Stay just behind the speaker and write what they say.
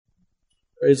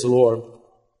Praise the Lord.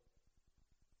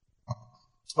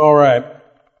 All right.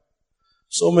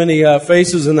 So many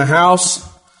faces in the house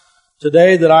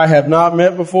today that I have not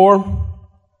met before,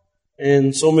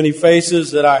 and so many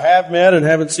faces that I have met and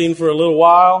haven't seen for a little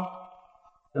while.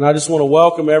 And I just want to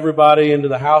welcome everybody into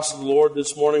the house of the Lord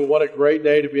this morning. What a great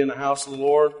day to be in the house of the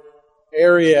Lord.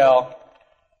 Ariel,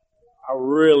 I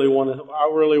really want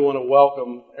to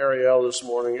welcome Ariel this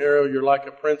morning. Ariel, you're like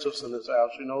a princess in this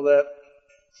house. You know that?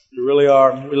 You really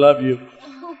are. We love you.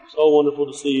 So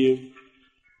wonderful to see you.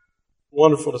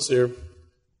 Wonderful to see her.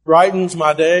 Brightens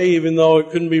my day, even though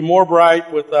it couldn't be more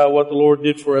bright with what the Lord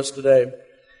did for us today.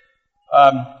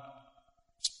 If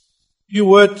you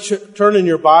would, turn in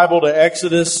your Bible to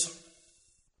Exodus.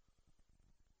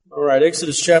 All right,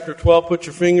 Exodus chapter 12, put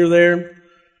your finger there.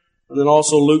 And then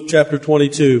also Luke chapter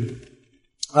 22.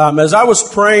 As I was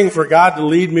praying for God to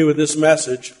lead me with this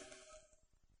message,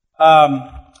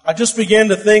 I just began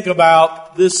to think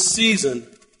about this season.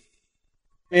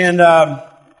 And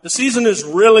the season is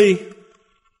really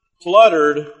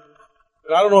cluttered.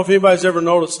 And I don't know if anybody's ever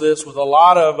noticed this, with a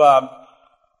lot of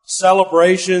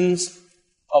celebrations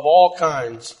of all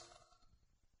kinds.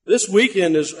 This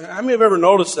weekend is, how many have ever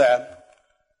noticed that?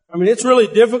 I mean, it's really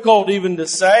difficult even to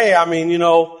say. I mean, a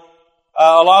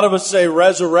lot of us say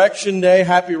Resurrection Day,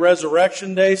 Happy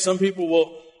Resurrection Day. Some people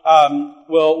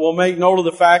will make note of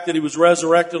the fact that he was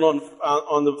resurrected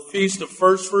on the Feast of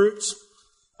First Fruits.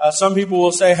 Some people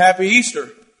will say Happy Easter.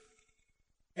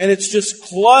 And it's just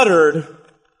cluttered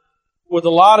with a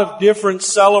lot of different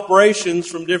celebrations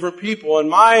from different people.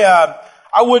 And I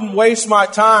wouldn't waste my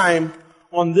time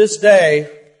on this day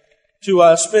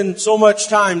to spend so much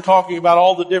time talking about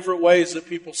all the different ways that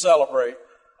people celebrate.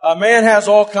 Man has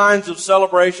all kinds of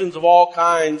celebrations of all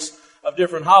kinds of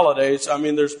different holidays. I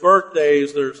mean, there's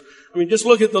birthdays, just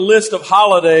look at the list of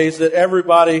holidays that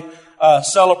everybody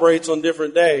celebrates on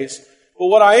different days. But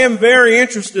what I am very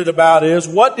interested about is,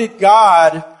 what did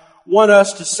God want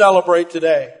us to celebrate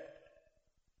today?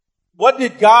 What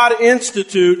did God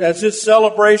institute as His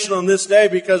celebration on this day?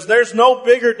 Because there's no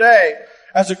bigger day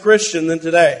as a Christian than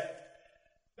today.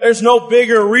 There's no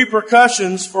bigger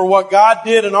repercussions for what God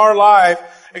did in our life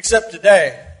except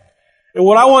today. And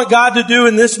what I want God to do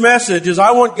in this message is,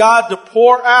 I want God to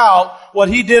pour out what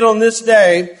He did on this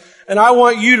day, and I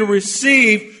want you to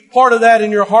receive part of that in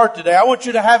your heart today. I want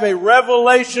you to have a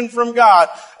revelation from God.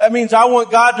 That means I want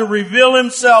God to reveal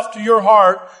Himself to your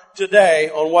heart today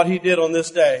on what He did on this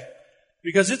day.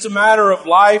 Because it's a matter of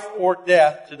life or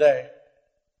death today.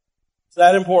 It's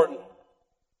that important.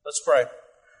 Let's pray.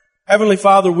 Heavenly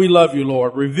Father, we love you,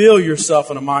 Lord. Reveal yourself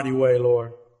in a mighty way,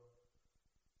 Lord.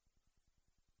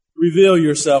 Reveal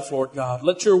yourself, Lord God.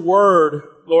 Let your word,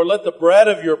 Lord, let the bread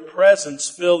of your presence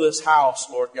fill this house,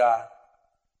 Lord God.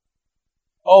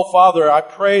 Oh, Father, I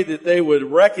pray that they would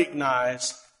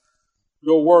recognize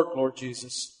your work, Lord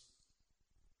Jesus.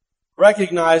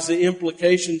 Recognize the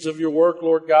implications of your work,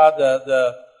 Lord God,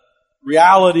 the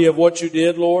reality of what you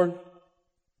did, Lord.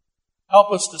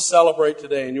 Help us to celebrate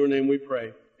today. In your name we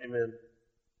pray. Amen.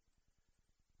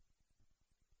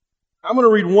 I'm going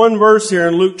to read one verse here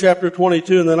in Luke chapter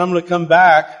 22, and then I'm going to come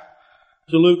back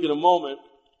to Luke in a moment.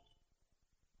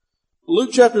 Luke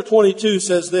chapter 22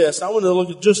 says this. I want to look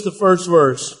at just the first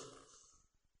verse.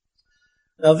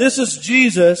 Now, this is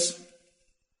Jesus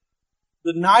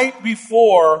the night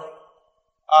before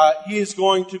He is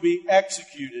going to be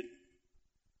executed.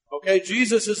 Okay,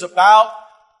 Jesus is about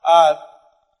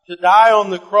to die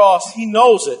on the cross. He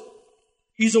knows it.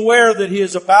 He's aware that He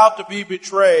is about to be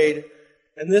betrayed,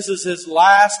 and this is His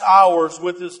last hours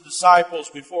with His disciples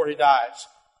before He dies.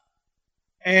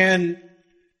 And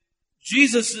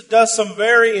Jesus does some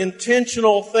very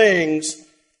intentional things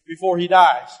before He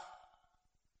dies.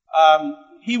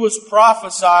 He was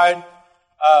prophesied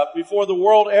before the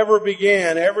world ever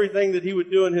began. Everything that He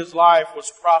would do in His life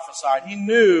was prophesied. He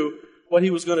knew what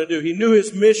He was going to do. He knew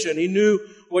His mission. He knew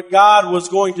what God was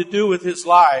going to do with His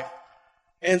life.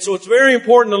 And so it's very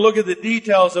important to look at the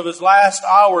details of His last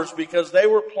hours, because they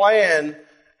were planned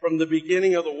from the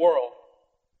beginning of the world.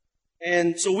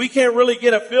 And so we can't really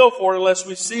get a feel for it unless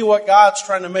we see what God's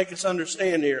trying to make us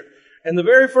understand here. And the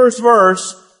very first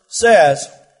verse says,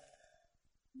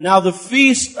 "Now the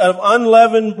feast of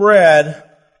unleavened bread,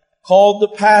 called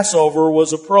the Passover,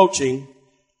 was approaching."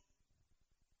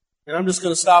 And I'm just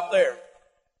going to stop there.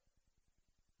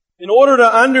 In order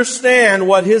to understand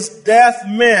what His death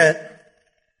meant,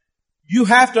 you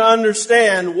have to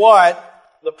understand what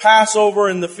the Passover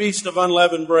and the Feast of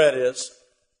Unleavened Bread is.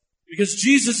 Because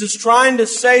Jesus is trying to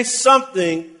say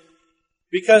something,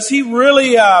 because He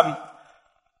really,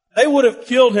 they would have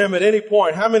killed Him at any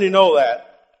point. How many know that?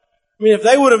 I mean, if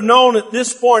they would have known at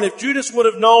this point, if Judas would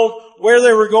have known where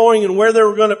they were going and where they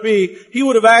were going to be, he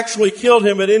would have actually killed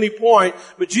him at any point.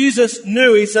 But Jesus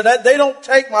knew. He said, they don't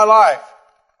take my life.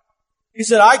 He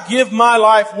said, I give my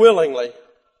life willingly.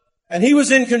 And he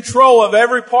was in control of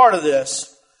every part of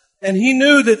this. And he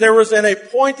knew that there was an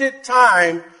appointed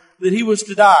time that he was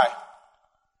to die.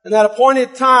 And that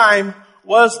appointed time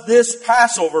was this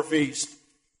Passover feast.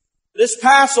 This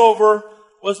Passover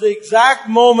was the exact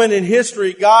moment in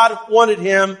history God wanted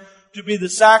him to be the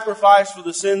sacrifice for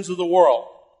the sins of the world.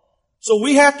 So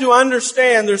we have to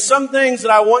understand, there's some things that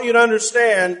I want you to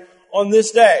understand on this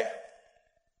day.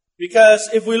 Because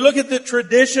if we look at the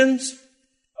traditions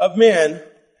of men,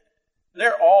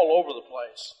 they're all over the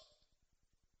place.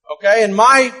 Okay, and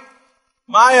my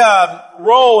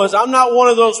role is I'm not one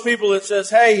of those people that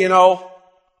says, hey,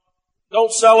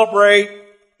 don't celebrate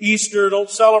Easter, don't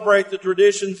celebrate the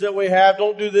traditions that we have,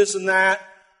 don't do this and that.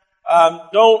 And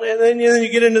then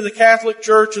you get into the Catholic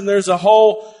Church and there's a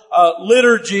whole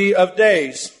liturgy of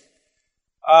days.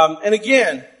 And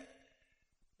again,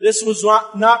 this was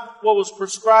not what was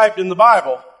prescribed in the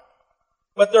Bible.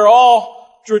 But they're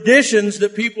all traditions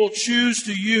that people choose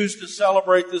to use to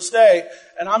celebrate this day.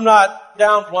 And I'm not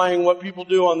downplaying what people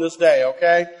do on this day,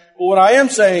 okay? But what I am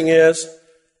saying is,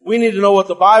 we need to know what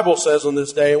the Bible says on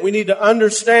this day, and we need to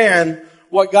understand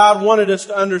what God wanted us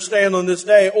to understand on this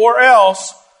day, or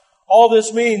else all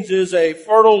this means is a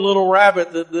fertile little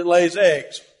rabbit that lays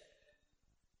eggs.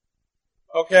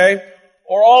 Okay?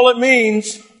 Or all it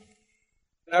means,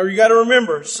 now you got to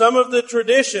remember, some of the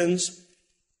traditions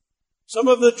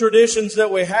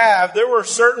that we have, there were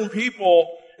certain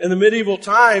people in the medieval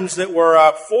times that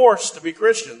were forced to be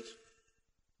Christians.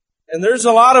 And there's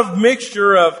a lot of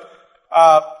mixture of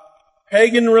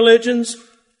pagan religions.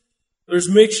 There's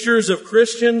mixtures of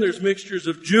Christian. There's mixtures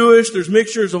of Jewish. There's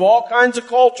mixtures of all kinds of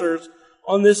cultures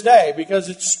on this day because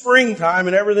it's springtime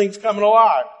and everything's coming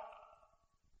alive.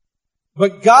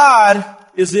 But God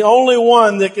is the only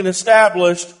one that can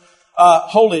establish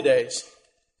holy days.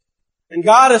 And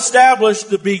God established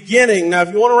the beginning. Now,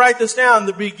 if you want to write this down,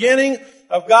 the beginning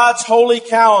of God's holy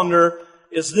calendar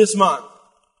is this month.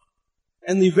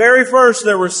 And the very first,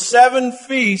 there were 7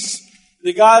 feasts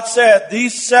that God said,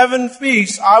 these 7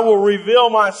 feasts I will reveal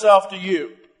myself to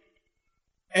you.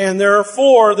 And there are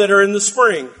 4 that are in the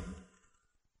spring.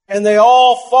 And they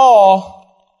all fall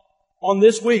on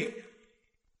this week.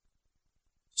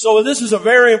 So this is a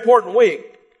very important week.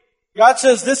 God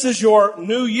says this is your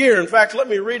new year. In fact, let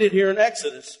me read it here in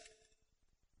Exodus.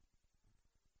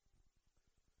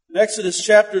 In Exodus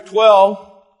chapter 12.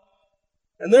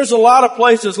 And there's a lot of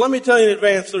places, let me tell you in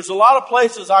advance, there's a lot of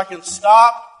places I can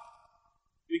stop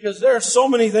because there are so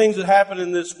many things that happen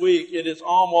in this week, it is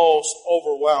almost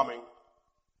overwhelming.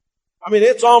 I mean,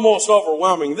 it's almost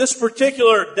overwhelming. This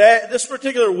particular day, this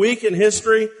particular week in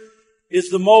history is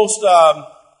the most, I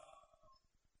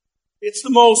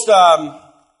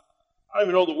don't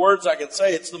even know the words I can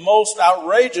say. It's the most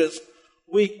outrageous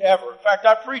week ever. In fact,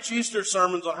 I preach Easter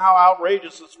sermons on how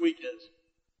outrageous this week is.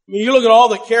 I mean, you look at all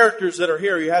the characters that are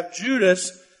here. You have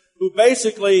Judas, who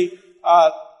basically,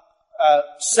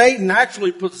 Satan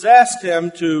actually possessed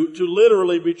him to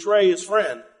literally betray his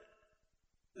friend.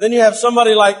 Then you have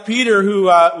somebody like Peter who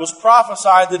was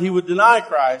prophesied that he would deny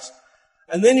Christ.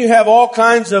 And then you have all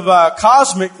kinds of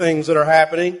cosmic things that are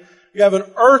happening. You have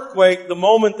an earthquake the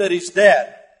moment that he's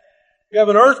dead. You have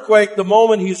an earthquake the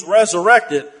moment he's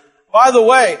resurrected. By the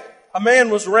way, a man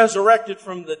was resurrected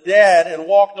from the dead and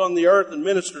walked on the earth and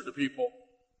ministered to people.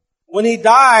 When he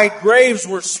died, graves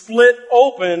were split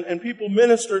open and people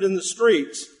ministered in the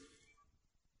streets.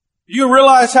 Do you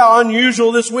realize how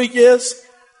unusual this week is?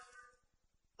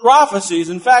 Prophecies.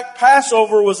 In fact,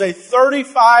 Passover was a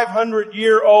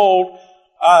 3,500-year-old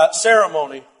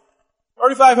ceremony.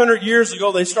 3,500 years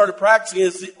ago, they started practicing it.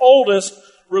 It's the oldest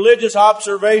religious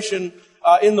observation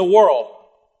in the world.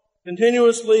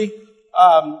 Continuously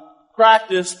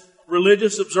practiced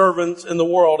religious observance in the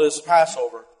world is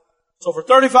Passover. So for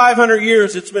 3,500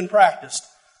 years, it's been practiced.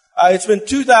 It's been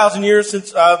 2,000 years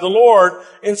since the Lord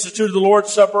instituted the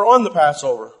Lord's Supper on the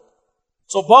Passover.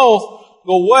 So both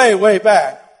go way, way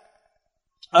back.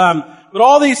 But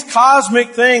all these cosmic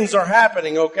things are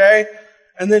happening, okay?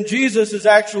 And then Jesus is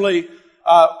actually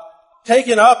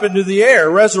taken up into the air,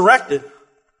 resurrected.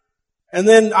 And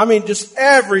then, just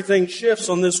everything shifts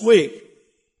on this week.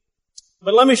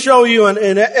 But let me show you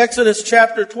in Exodus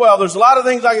chapter 12. There's a lot of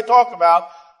things I could talk about,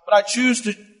 but I choose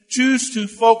to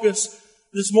focus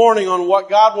this morning on what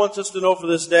God wants us to know for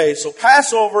this day. So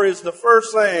Passover is the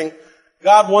first thing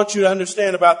God wants you to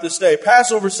understand about this day.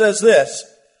 Passover says this: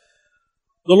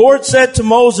 the Lord said to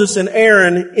Moses and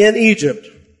Aaron in Egypt,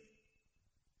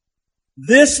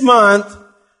 This month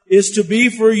is to be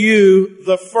for you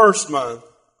the first month.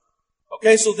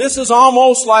 Okay, so this is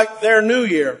almost like their new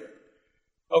year.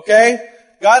 Okay?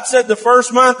 God said the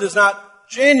first month is not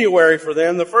January for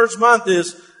them. The first month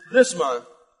is this month.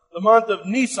 The month of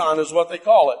Nisan is what they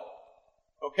call it.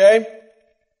 Okay?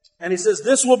 And he says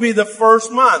this will be the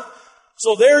first month.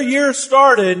 So their year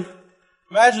started,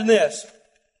 imagine this.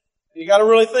 You got to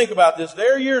really think about this.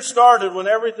 Their year started when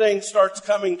everything starts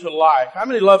coming to life. How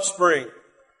many love spring?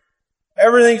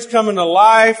 Everything's coming to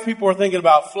life. People are thinking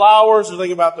about flowers. They're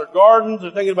thinking about their gardens.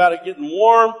 They're thinking about it getting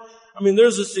warm. I mean,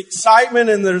 there's this excitement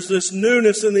and there's this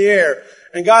newness in the air.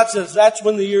 And God says that's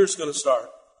when the year's going to start.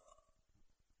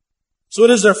 So it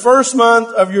is their first month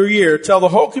of your year. Tell the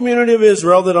whole community of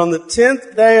Israel that on the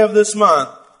 10th day of this month,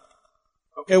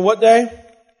 okay, what day?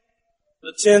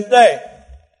 The 10th day.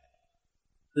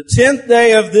 The 10th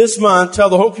day of this month, tell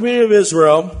the whole community of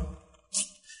Israel,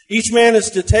 each man is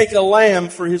to take a lamb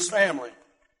for his family.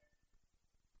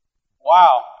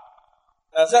 Wow.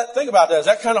 Now, think about that. Is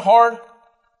that kind of hard?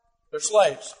 They're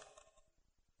slaves.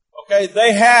 Okay,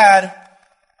 they had,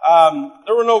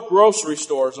 there were no grocery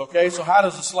stores, okay? So how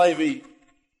does a slave eat?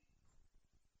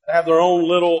 They have their own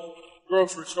little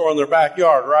grocery store in their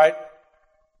backyard, right?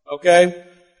 Okay?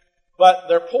 But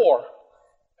they're poor.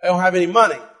 They don't have any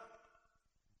money.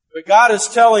 But God is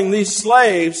telling these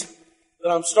slaves that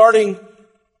I'm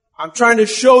trying to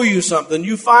show you something.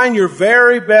 You find your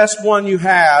very best one you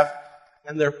have,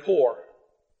 and they're poor.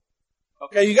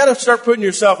 Okay, you got to start putting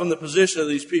yourself in the position of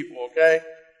these people, okay?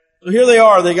 So here they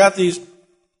are. They got these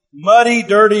muddy,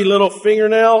 dirty little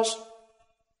fingernails.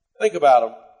 Think about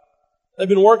them. They've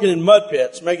been working in mud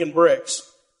pits, making bricks.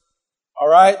 All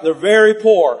right? They're very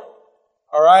poor.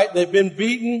 All right? They've been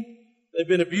beaten. They've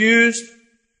been abused.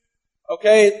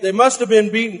 Okay? They must have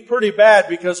been beaten pretty bad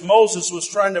because Moses was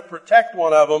trying to protect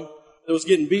one of them that was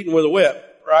getting beaten with a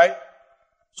whip, right?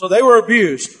 So they were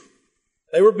abused.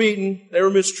 They were beaten. They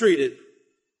were mistreated.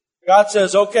 God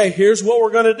says, okay, here's what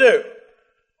we're going to do.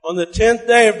 On the 10th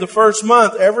day of the first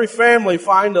month, every family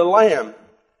find a lamb.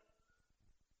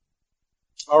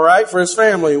 All right, for his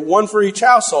family, one for each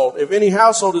household. If any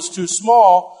household is too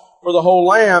small for the whole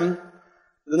lamb,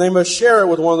 then they must share it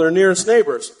with one of their nearest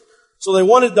neighbors. So they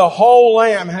wanted the whole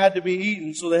lamb had to be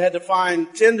eaten, so they had to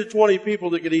find 10 to 20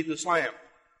 people that could eat this lamb.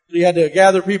 So you had to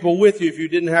gather people with you if you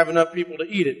didn't have enough people to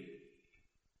eat it.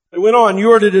 They went on,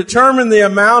 you are to determine the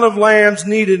amount of lambs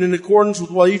needed in accordance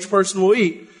with what each person will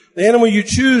eat. The animal you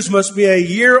choose must be a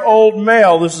year-old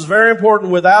male. This is very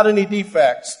important, without any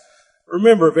defects.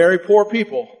 Remember, very poor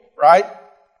people, right?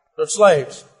 They're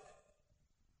slaves.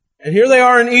 And here they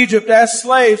are in Egypt as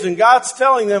slaves, and God's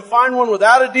telling them, find one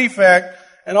without a defect,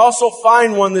 and also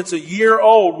find one that's a year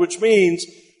old, which means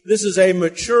this is a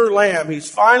mature lamb. He's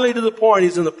finally to the point,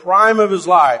 he's in the prime of his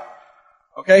life.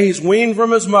 Okay, he's weaned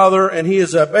from his mother, and he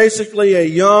is basically a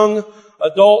young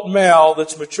adult male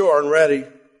that's mature and ready.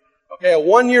 Okay, a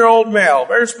 1-year-old male.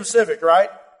 Very specific, right?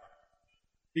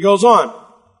 He goes on.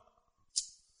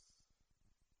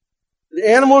 The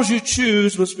animals you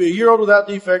choose must be a year old without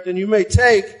defect, and you may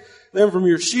take them from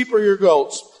your sheep or your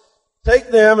goats. Take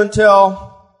them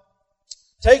until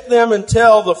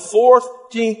the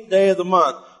 14th day of the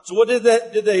month. So what day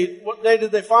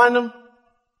did they find them?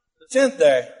 The 10th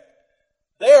day.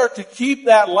 They are to keep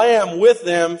that lamb with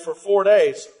them for 4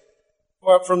 days.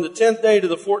 Or from the 10th day to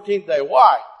the 14th day.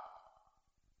 Why?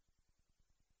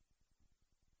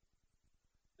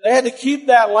 They had to keep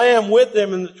that lamb with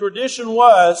them, and the tradition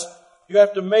was you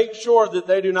have to make sure that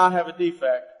they do not have a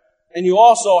defect. And you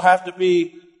also have to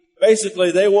be,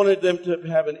 basically, they wanted them to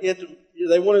have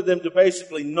they wanted them to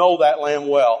basically know that lamb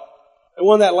well. They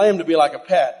wanted that lamb to be like a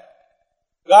pet.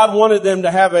 God wanted them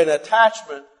to have an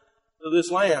attachment to this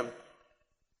lamb.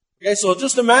 Okay, so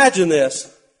just imagine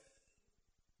this.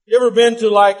 You ever been to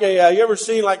you ever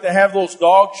seen they have those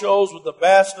dog shows with the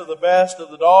best of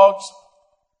the dogs?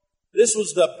 This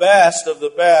was the best of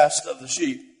the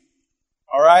sheep.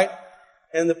 All right?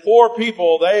 And the poor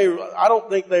people, I don't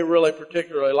think they really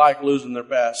particularly like losing their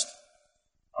best.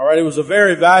 All right? It was a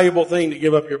very valuable thing to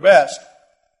give up your best.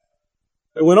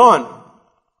 They went on.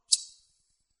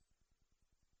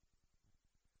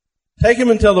 Take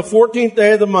him until the 14th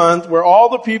day of the month, where all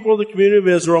the people of the community of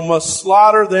Israel must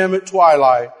slaughter them at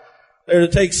twilight. They are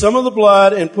to take some of the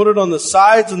blood and put it on the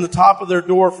sides and the top of their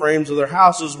door frames of their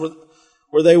houses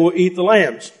where they will eat the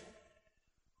lambs.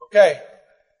 Okay.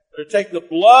 They're to take the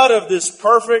blood of this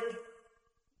perfect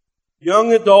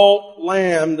young adult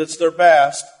lamb that's their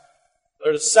best.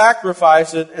 They're to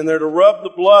sacrifice it, and they're to rub the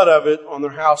blood of it on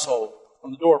their household,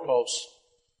 on the doorposts.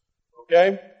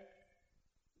 Okay?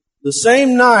 The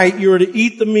same night you are to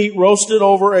eat the meat roasted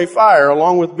over a fire,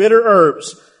 along with bitter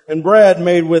herbs and bread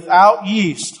made without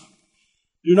yeast.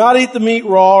 Do not eat the meat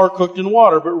raw or cooked in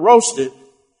water, but roast it,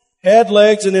 head,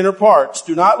 legs, and inner parts.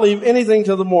 Do not leave anything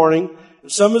till the morning.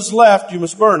 If some is left, you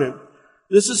must burn it.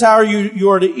 This is how you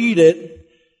are to eat it,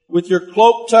 with your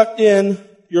cloak tucked in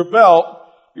your belt,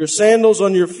 your sandals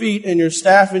on your feet, and your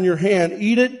staff in your hand.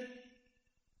 Eat it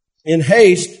in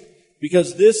haste,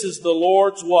 because this is the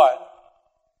Lord's what?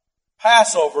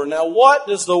 Passover. Now, what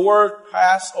does the word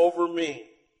Passover mean?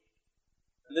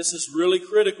 And this is really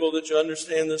critical that you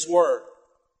understand this word.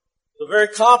 It's a very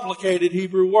complicated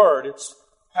Hebrew word. It's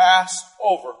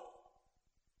Passover.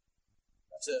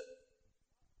 That's it.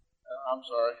 I'm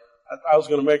sorry. I was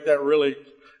going to make that really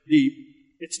deep.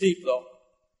 It's deep, though.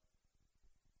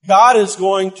 God is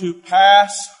going to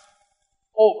pass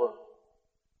over.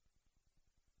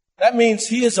 That means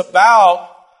He is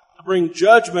about to bring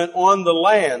judgment on the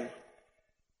land.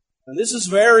 And this is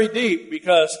very deep,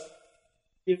 because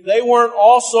if they weren't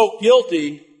also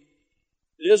guilty,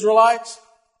 the Israelites,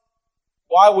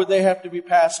 why would they have to be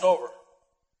passed over?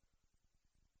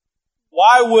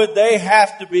 Why would they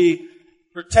have to be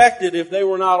protected if they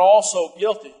were not also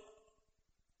guilty?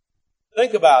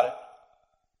 Think about it.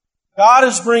 God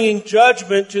is bringing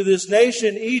judgment to this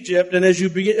nation, Egypt, and as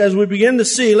we begin to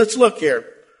see, let's look here.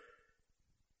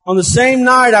 On the same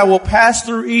night I will pass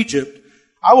through Egypt.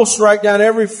 I will strike down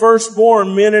every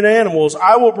firstborn, men and animals.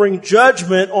 I will bring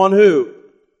judgment on who?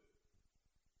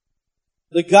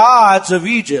 The gods of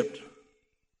Egypt.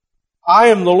 I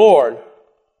am the Lord.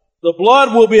 The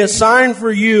blood will be a sign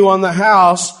for you on the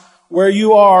house where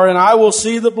you are, and I will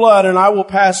see the blood, and I will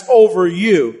pass over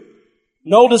you.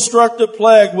 No destructive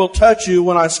plague will touch you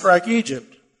when I strike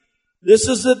Egypt. This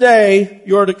is the day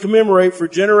you are to commemorate for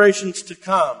generations to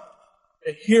come.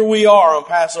 And here we are on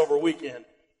Passover weekend.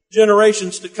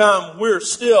 Generations to come,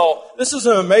 this is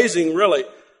amazing, really.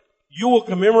 You will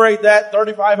commemorate that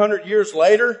 3,500 years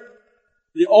later.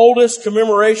 The oldest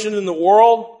commemoration in the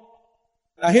world.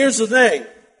 Now here's the thing.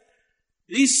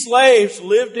 These slaves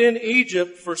lived in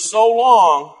Egypt for so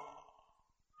long.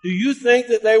 Do you think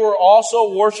that they were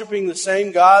also worshiping the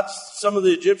same gods some of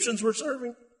the Egyptians were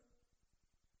serving?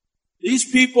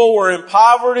 These people were in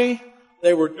poverty.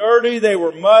 They were dirty. They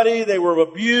were muddy. They were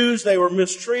abused. They were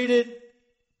mistreated.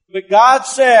 But God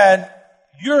said,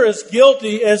 you're as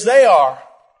guilty as they are.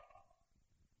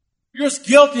 You're as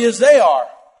guilty as they are.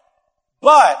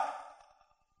 But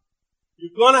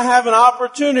you're going to have an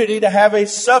opportunity to have a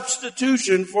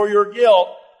substitution for your guilt,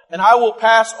 and I will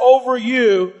pass over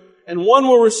you, and one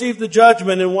will receive the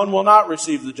judgment and one will not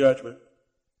receive the judgment.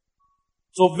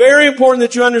 So very important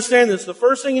that you understand this. The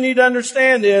first thing you need to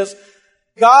understand is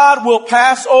God will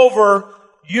pass over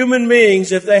human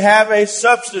beings if they have a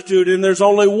substitute, and there's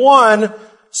only one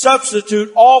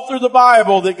substitute all through the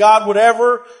Bible that God would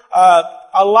ever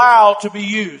allow to be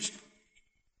used.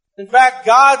 In fact,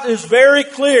 God is very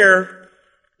clear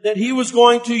that He was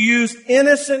going to use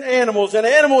innocent animals. An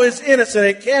animal is innocent.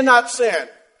 It cannot sin.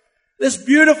 This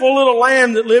beautiful little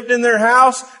lamb that lived in their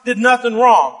house did nothing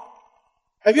wrong.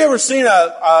 Have you ever seen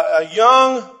a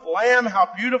young lamb, how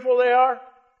beautiful they are?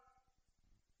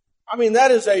 I mean,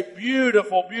 that is a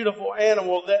beautiful, beautiful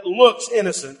animal that looks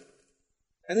innocent.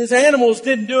 And these animals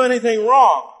didn't do anything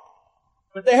wrong.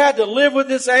 But they had to live with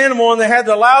this animal, and they had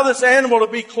to allow this animal to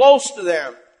be close to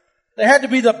them. They had to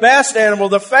be the best animal,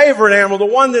 the favorite animal, the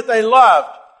one that they loved.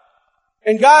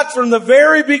 And God, from the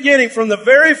very beginning, from the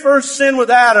very first sin with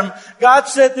Adam, God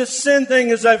said this sin thing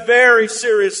is a very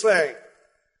serious thing.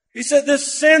 He said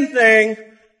this sin thing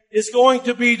is going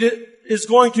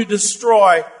to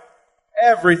destroy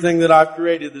everything that I've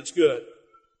created that's good.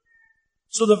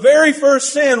 So the very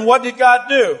first sin, what did God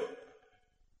do?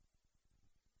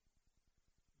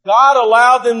 God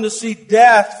allowed them to see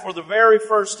death for the very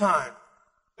first time.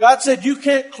 God said, you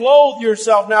can't clothe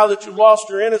yourself now that you've lost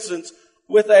your innocence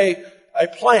with a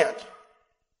plant.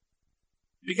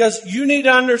 Because you need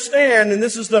to understand, and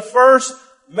this is the first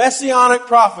messianic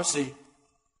prophecy,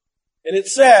 and it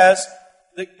says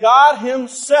that God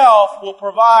Himself will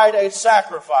provide a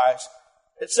sacrifice.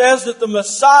 It says that the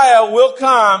Messiah will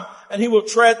come and He will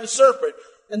tread the serpent.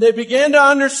 And they began to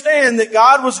understand that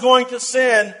God was going to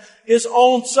send His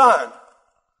own Son.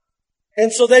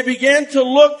 And so they began to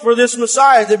look for this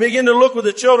Messiah. They began to look with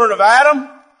the children of Adam.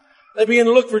 They began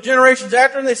to look for generations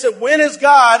after, and they said, when is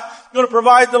God going to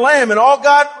provide the lamb? And all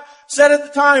God said at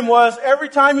the time was, every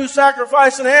time you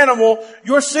sacrifice an animal,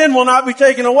 your sin will not be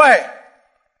taken away.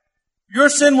 Your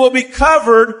sin will be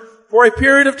covered for a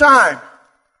period of time.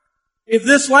 If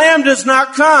this lamb does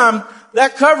not come,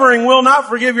 that covering will not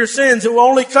forgive your sins. It will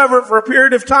only cover it for a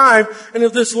period of time. And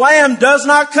if this lamb does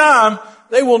not come,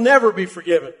 they will never be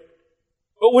forgiven.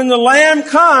 But when the lamb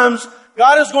comes,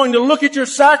 God is going to look at your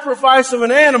sacrifice of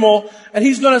an animal, and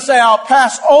He's going to say, I'll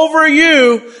pass over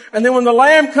you. And then when the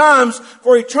lamb comes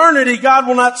for eternity, God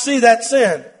will not see that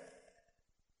sin.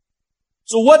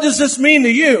 So what does this mean to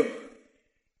you?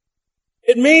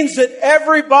 It means that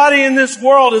everybody in this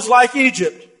world is like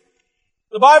Egypt.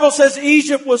 The Bible says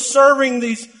Egypt was serving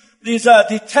these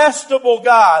detestable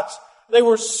gods. They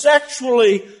were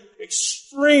sexually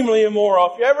extremely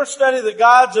immoral. If you ever study the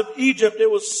gods of Egypt, it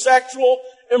was sexual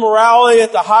immorality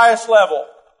at the highest level.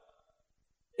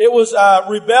 It was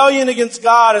rebellion against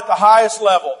God at the highest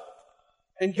level.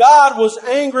 And God was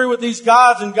angry with these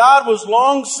gods, and God was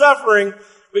long-suffering,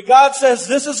 but God says,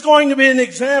 this is going to be an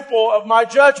example of my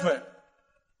judgment.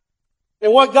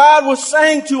 And what God was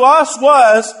saying to us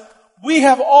was, we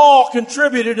have all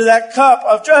contributed to that cup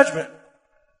of judgment.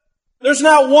 There's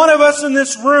not one of us in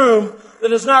this room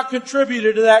that has not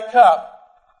contributed to that cup.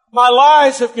 My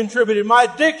lies have contributed. My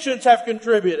addictions have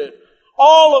contributed.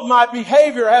 All of my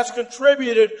behavior has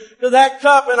contributed to that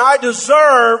cup, and I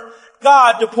deserve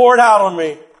God to pour it out on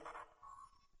me.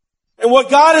 And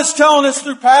what God is telling us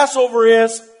through Passover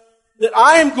is that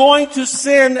I am going to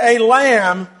send a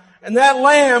lamb, and that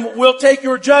lamb will take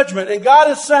your judgment. And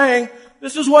God is saying,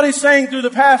 this is what He's saying through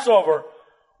the Passover.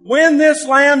 When this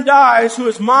lamb dies, who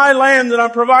is my lamb that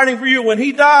I'm providing for you, when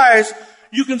he dies,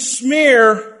 you can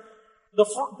smear the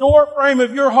door frame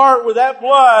of your heart with that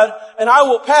blood, and I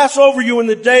will pass over you when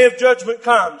the day of judgment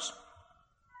comes.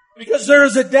 Because there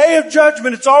is a day of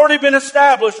judgment. It's already been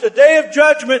established. A day of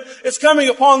judgment is coming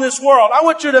upon this world. I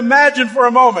want you to imagine for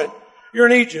a moment, you're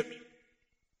in Egypt.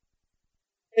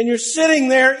 And you're sitting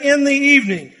there in the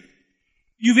evening.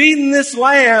 You've eaten this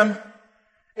lamb,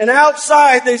 and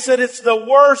outside they said it's the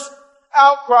worst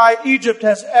outcry Egypt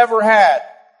has ever had.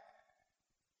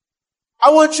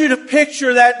 I want you to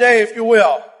picture that day, if you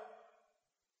will.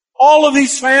 All of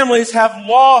these families have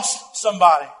lost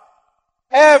somebody.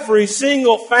 Every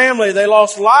single family, they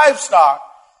lost livestock.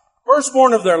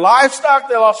 Firstborn of their livestock,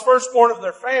 they lost firstborn of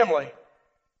their family.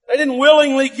 They didn't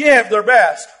willingly give their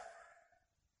best.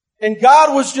 And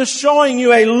God was just showing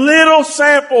you a little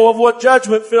sample of what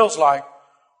judgment feels like.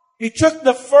 He took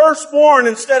the firstborn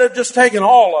instead of just taking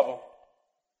all of them.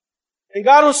 And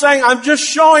God was saying, I'm just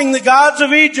showing the gods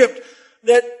of Egypt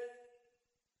that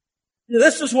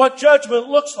this is what judgment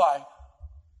looks like.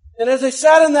 And as they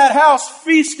sat in that house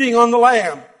feasting on the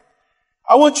lamb,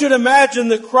 I want you to imagine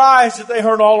the cries that they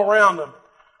heard all around them.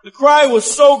 The cry was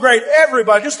so great.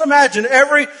 Everybody, just imagine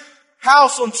every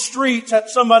house on streets had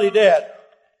somebody dead.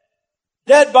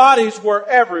 Dead bodies were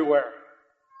everywhere.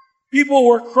 People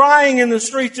were crying in the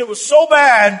streets. It was so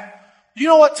bad. Do you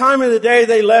know what time of the day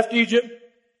they left Egypt?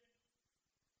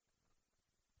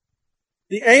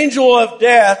 The angel of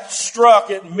death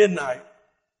struck at midnight.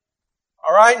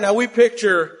 All right, now we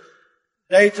picture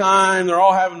daytime, they're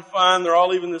all having fun, they're all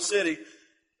leaving the city.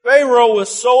 Pharaoh was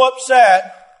so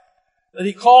upset that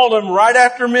he called them right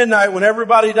after midnight when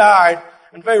everybody died,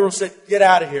 and Pharaoh said, get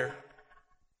out of here.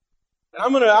 And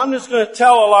I'm just going to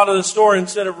tell a lot of the story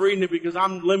instead of reading it because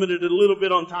I'm limited a little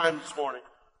bit on time this morning.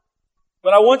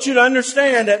 But I want you to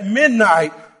understand at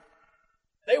midnight,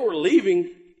 they were leaving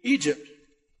Egypt.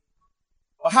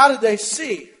 Well, how did they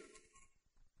see?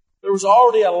 There was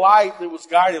already a light that was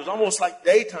guiding. It was almost like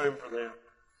daytime for them.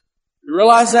 You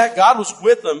realize that? God was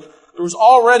with them. There was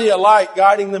already a light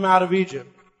guiding them out of Egypt.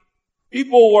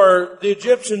 The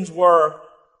Egyptians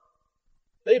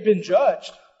they'd been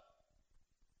judged.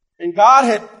 And God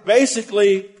had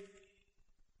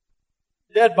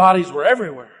dead bodies were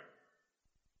everywhere.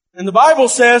 And the Bible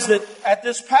says that at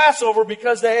this Passover,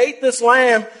 because they ate this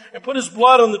lamb and put his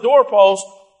blood on the doorpost,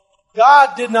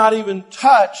 God did not even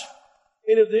touch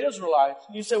any of the Israelites.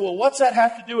 And you say, well, what's that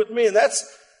have to do with me? And that's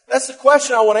the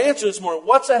question I want to answer this morning.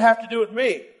 What's that have to do with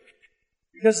me?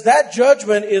 Because that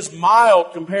judgment is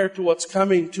mild compared to what's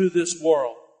coming to this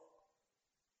world.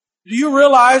 Do you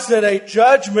realize that a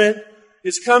judgment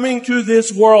is coming to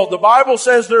this world? The Bible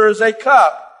says there is a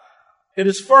cup. It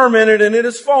is fermented and it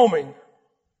is foaming.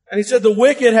 And he said the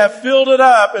wicked have filled it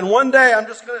up, and one day I'm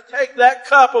just going to take that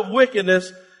cup of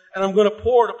wickedness and I'm going to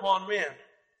pour it upon men.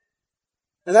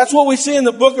 And that's what we see in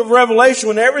the book of Revelation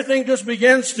when everything just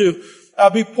begins to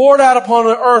be poured out upon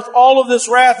the earth, all of this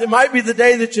wrath. It might be the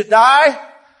day that you die,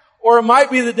 or it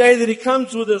might be the day that he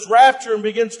comes with his rapture and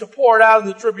begins to pour it out in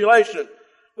the tribulation.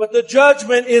 But the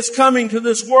judgment is coming to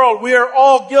this world. We are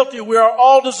all guilty. We are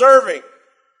all deserving.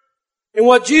 And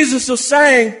what Jesus was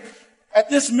saying at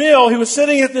this meal, he was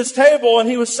sitting at this table and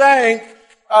he was saying,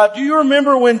 Do you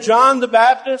remember when John the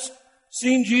Baptist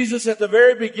seen Jesus at the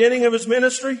very beginning of his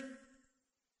ministry? Do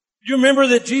you remember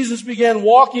that Jesus began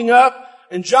walking up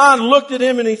and John looked at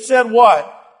him and he said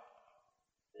what?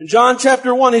 In John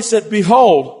chapter 1 he said,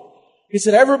 "Behold." He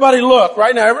said, "Everybody look.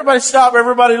 Right now, everybody stop,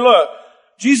 everybody look."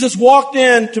 Jesus walked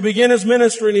in to begin his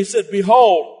ministry and he said,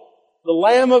 "Behold, the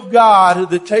Lamb of God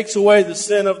that takes away the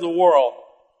sin of the world."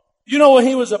 You know, when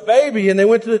he was a baby and they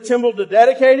went to the temple to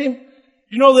dedicate him,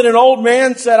 you know that an old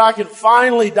man said, "I can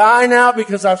finally die now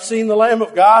because I've seen the Lamb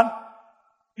of God"?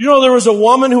 You know, there was a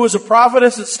woman who was a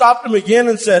prophetess that stopped him again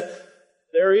and said,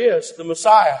 "There he is, the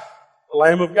Messiah, the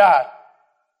Lamb of God."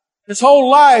 His whole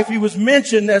life he was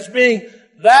mentioned as being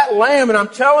that Lamb, and I'm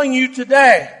telling you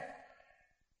today,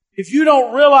 if you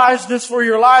don't realize this for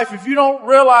your life, if you don't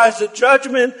realize that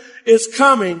judgment is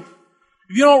coming,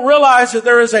 if you don't realize that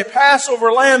there is a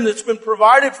Passover lamb that's been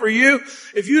provided for you,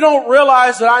 if you don't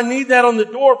realize that I need that on the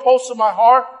doorpost of my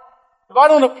heart, if I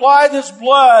don't apply this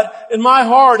blood in my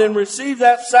heart and receive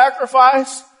that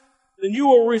sacrifice, then you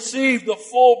will receive the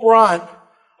full brunt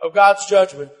of God's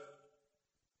judgment.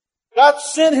 God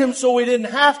sent him so we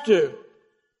didn't have to.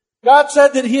 God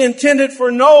said that he intended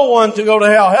for no one to go to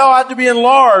hell. Hell had to be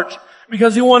enlarged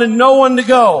because he wanted no one to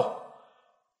go.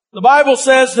 The Bible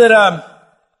says that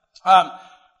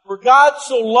for God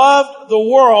so loved the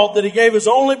world that he gave his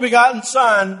only begotten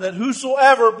Son, that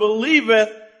whosoever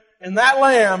believeth in that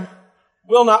Lamb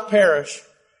will not perish,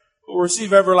 but will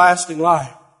receive everlasting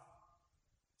life.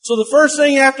 So the first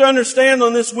thing you have to understand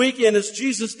on this weekend is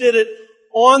Jesus did it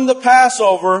on the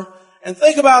Passover. And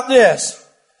think about this.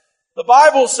 The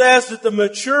Bible says that the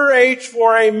mature age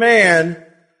for a man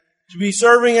to be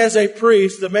serving as a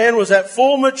priest, the man was at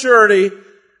full maturity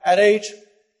at age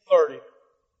 30.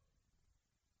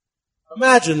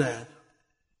 Imagine that.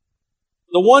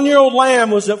 The 1-year-old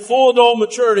lamb was at full adult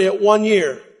maturity at 1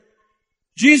 year.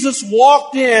 Jesus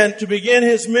walked in to begin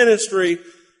his ministry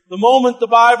the moment the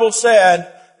Bible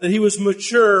said that he was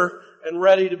mature and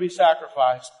ready to be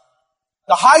sacrificed.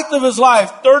 The height of his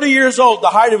life, 30 years old, the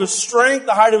height of his strength,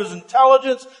 the height of his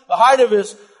intelligence, the height of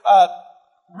his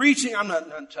reaching. I'm not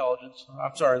intelligence.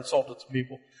 I'm sorry, I insulted some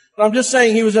people. But I'm just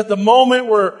saying he was at the moment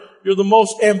where you're the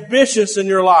most ambitious in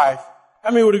your life. How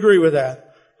many would agree with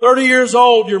that? 30 years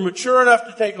old, you're mature enough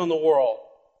to take on the world.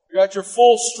 You got your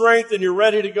full strength and you're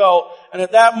ready to go. And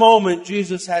at that moment,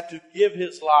 Jesus had to give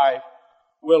his life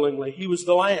willingly. He was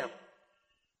the Lamb.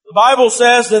 The Bible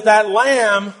says that that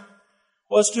Lamb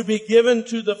was to be given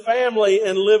to the family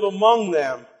and live among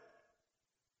them.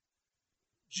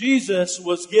 Jesus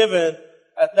was given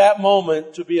at that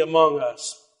moment to be among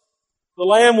us. The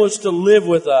Lamb was to live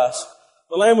with us.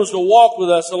 The Lamb was to walk with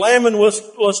us. The Lamb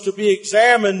was to be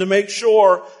examined to make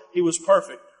sure he was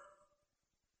perfect.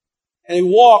 And he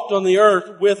walked on the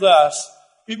earth with us.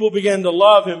 People began to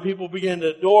love him. People began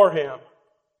to adore him.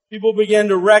 People began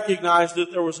to recognize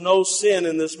that there was no sin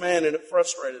in this man, and it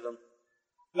frustrated them.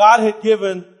 God had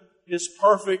given his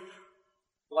perfect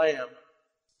Lamb.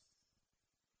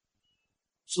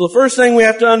 So the first thing we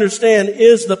have to understand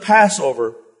is the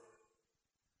Passover.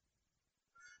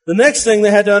 The next thing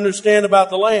they had to understand about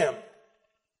the Lamb.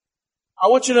 I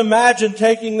want you to imagine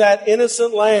taking that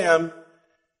innocent lamb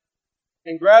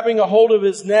and grabbing a hold of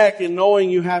his neck and knowing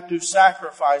you have to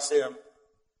sacrifice him.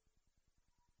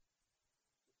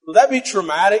 Would that be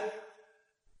traumatic?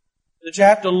 That you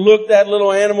have to look that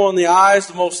little animal in the eyes,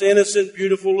 the most innocent,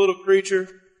 beautiful little creature,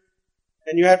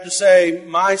 and you have to say,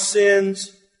 "My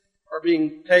sins are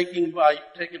being taken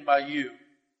by you.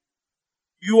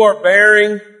 You are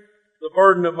bearing the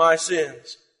burden of my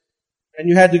sins." And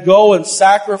you had to go and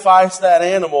sacrifice that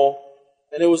animal,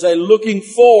 and it was a looking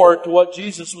forward to what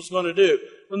Jesus was going to do.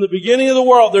 From the beginning of the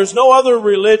world, there's no other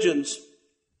religions.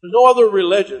 There's no other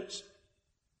religions.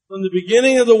 From the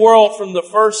beginning of the world, from the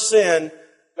first sin,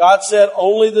 God said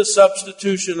only the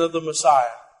substitution of the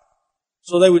Messiah.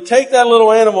 So they would take that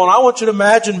little animal, and I want you to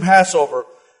imagine Passover.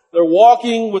 They're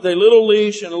walking with a little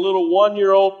leash and a little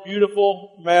 1-year-old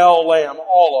beautiful male lamb,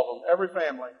 all of them, every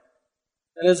family.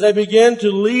 And as they begin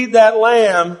to lead that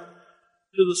lamb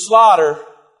to the slaughter,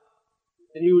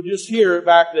 and you would just hear it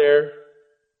back there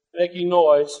making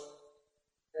noise,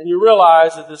 and you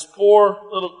realize that this poor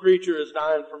little creature is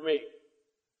dying for me.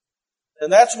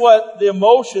 And that's what the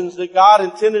emotions that God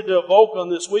intended to evoke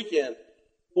on this weekend.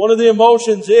 One of the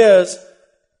emotions is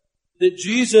that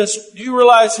Jesus, do you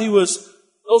realize those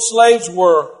slaves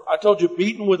were, I told you,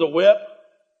 beaten with a whip?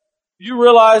 Do you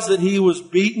realize that he was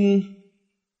beaten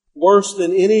worse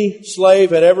than any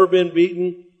slave had ever been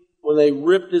beaten when they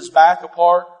ripped his back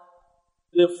apart?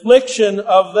 The affliction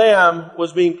of them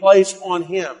was being placed on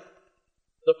him.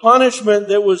 The punishment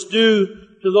that was due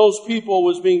to those people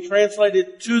was being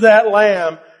translated to that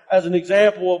lamb as an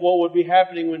example of what would be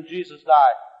happening when Jesus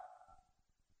died.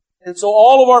 And so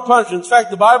all of our punishment, in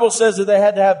fact, the Bible says that they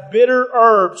had to have bitter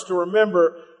herbs to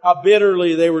remember how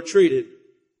bitterly they were treated.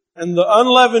 And the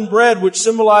unleavened bread, which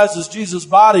symbolizes Jesus'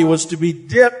 body, was to be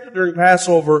dipped during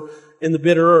Passover in the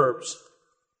bitter herbs.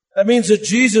 That means that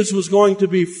Jesus was going to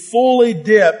be fully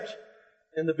dipped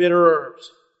in the bitter herbs.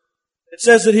 It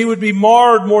says that He would be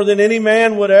marred more than any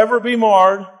man would ever be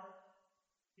marred.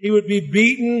 He would be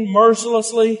beaten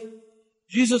mercilessly.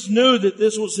 Jesus knew that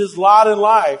this was His lot in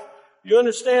life. You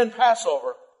understand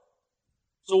Passover?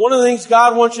 So one of the things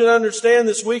God wants you to understand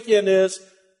this weekend is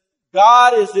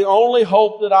God is the only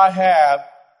hope that I have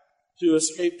to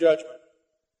escape judgment.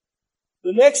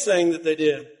 The next thing that they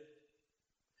did,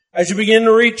 as you begin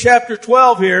to read chapter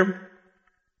 12 here,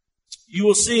 you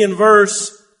will see in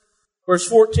verse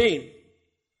 14.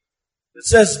 It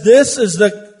says, "This is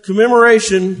the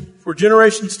commemoration for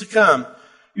generations to come.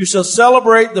 You shall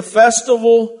celebrate the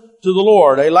festival to the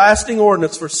Lord, a lasting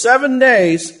ordinance. For 7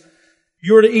 days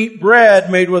you are to eat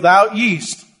bread made without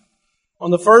yeast. On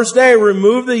the first day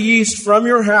remove the yeast from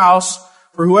your house,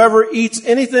 for whoever eats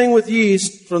anything with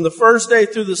yeast from the first day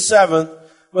through the 7th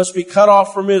must be cut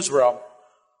off from Israel.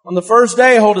 On the first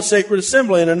day hold a sacred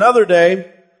assembly, and another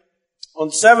day, on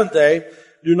the 7th day,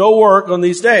 do no work on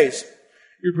these days.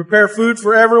 You prepare food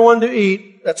for everyone to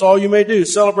eat. That's all you may do.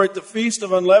 Celebrate the feast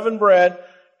of unleavened bread,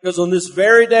 because on this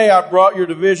very day I brought your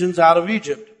divisions out of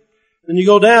Egypt." Then you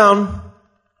go down,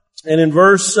 and in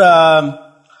verse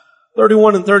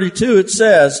 31 and 32 it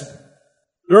says,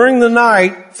 "During the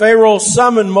night Pharaoh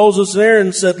summoned Moses and Aaron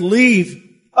and said, leave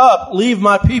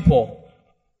my people,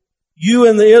 you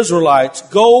and the Israelites.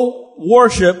 Go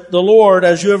worship the Lord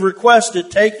as you have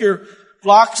requested. Take your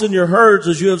flocks and your herds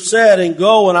as you have said, and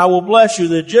go, and I will bless you."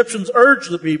 The Egyptians urged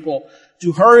the people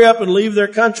to hurry up and leave their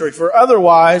country, for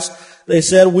otherwise, they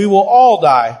said, we will all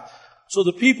die. So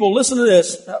the people, listen to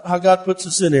this, how God puts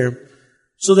this in here.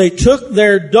 "So they took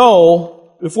their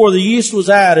dough before the yeast was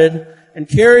added and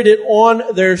carried it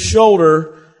on their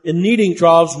shoulder in kneading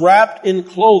troughs wrapped in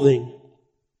clothing."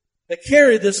 They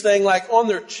carried this thing like on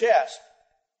their chest,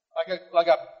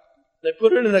 they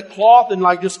put it in a cloth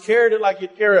and just carried it like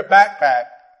you'd carry a backpack.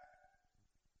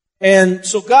 And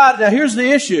so now here's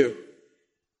the issue.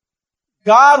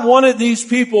 God wanted these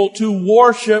people to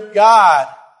worship God.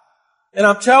 And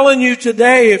I'm telling you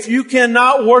today, if you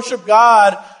cannot worship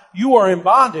God, you are in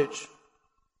bondage.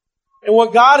 And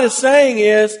what God is saying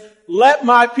is, let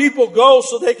my people go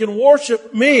so they can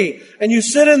worship me. And you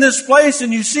sit in this place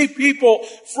and you see people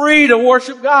free to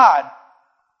worship God.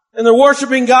 And they're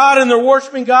worshiping God and they're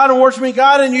worshiping God and worshiping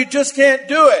God, and you just can't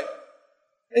do it.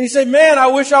 And you say, man, I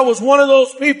wish I was one of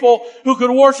those people who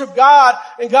could worship God.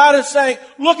 And God is saying,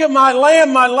 look at my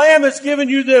lamb. My lamb has given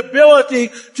you the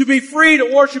ability to be free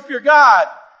to worship your God.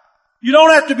 You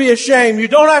don't have to be ashamed. You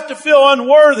don't have to feel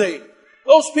unworthy.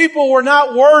 Those people were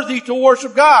not worthy to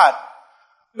worship God.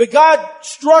 But God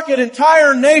struck an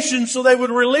entire nation so they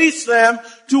would release them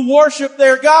to worship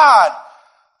their God.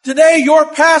 Today, your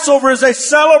Passover is a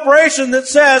celebration that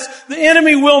says, the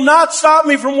enemy will not stop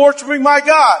me from worshiping my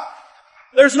God.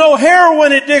 There's no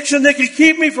heroin addiction that can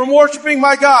keep me from worshiping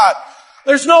my God.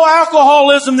 There's no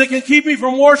alcoholism that can keep me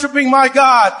from worshiping my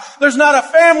God. There's not a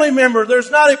family member, there's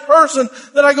not a person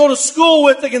that I go to school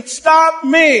with that can stop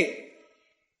me.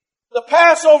 The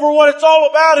Passover, what it's all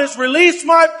about is release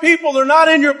my people. They're not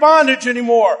in your bondage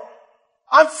anymore.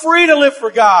 I'm free to live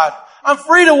for God. I'm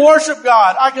free to worship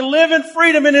God. I can live in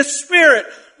freedom in His Spirit.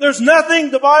 There's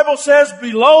nothing, the Bible says,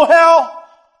 below hell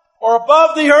or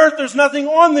above the earth. There's nothing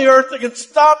on the earth that can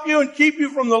stop you and keep you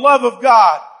from the love of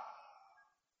God.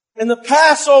 And the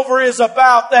Passover is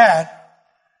about that.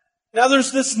 Now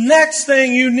there's this next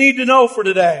thing you need to know for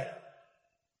today.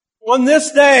 On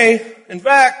this day, in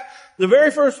fact, the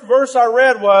very first verse I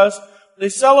read was, they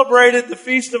celebrated the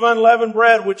Feast of Unleavened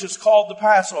Bread, which is called the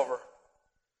Passover.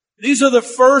 These are the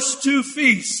first two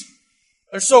feasts.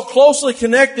 They're so closely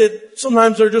connected,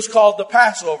 sometimes they're just called the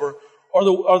Passover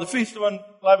or the Feast of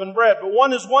Unleavened Bread. But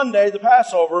one is 1 day, the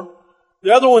Passover.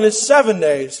 The other one is 7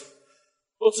 days.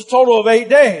 So it's a total of 8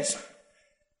 days.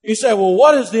 You say, well,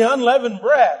 what is the unleavened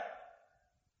bread?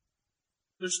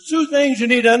 There's two things you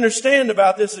need to understand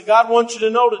about this that God wants you to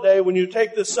know today when you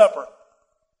take this supper.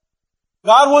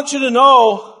 God wants you to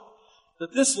know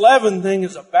that this leaven thing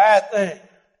is a bad thing.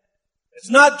 It's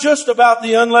not just about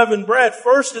the unleavened bread.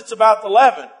 First, it's about the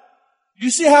leaven. You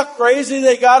see how crazy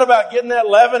they got about getting that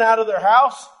leaven out of their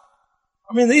house?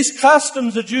 I mean, these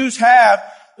customs the Jews have,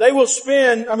 they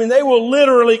will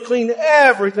literally clean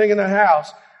everything in the house.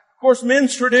 Of course,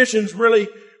 men's traditions really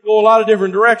go a lot of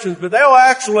different directions, but they'll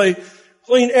actually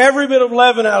clean every bit of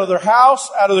leaven out of their house,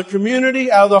 out of their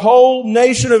community, out of the whole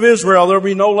nation of Israel. There'll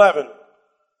be no leaven.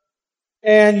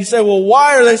 And you say, well,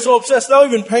 why are they so obsessed? They'll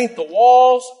even paint the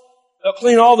walls. They'll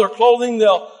clean all their clothing.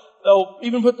 They'll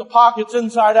even put the pockets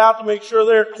inside out to make sure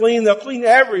they're clean. They'll clean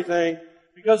everything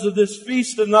because of this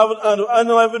feast of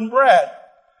unleavened bread.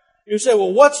 You say,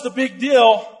 well, what's the big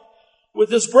deal with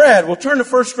this bread? Well, turn to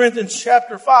 1 Corinthians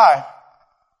chapter 5.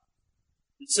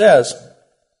 It says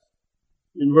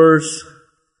in verse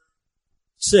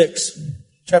 6,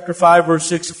 chapter 5, verse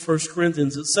 6 of 1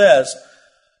 Corinthians, it says,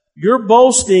 your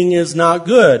boasting is not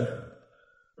good.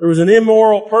 There was an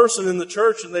immoral person in the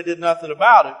church and they did nothing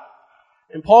about it.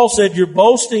 And Paul said, your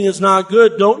boasting is not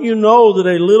good. Don't you know that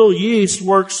a little yeast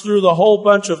works through the whole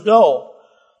bunch of dough?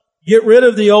 Get rid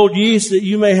of the old yeast that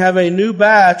you may have a new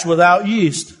batch without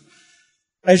yeast,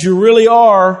 as you really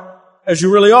are.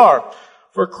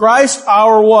 For Christ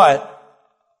our what?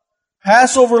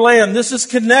 Passover lamb. This is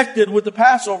connected with the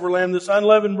Passover lamb, this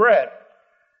unleavened bread.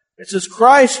 It says,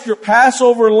 Christ, your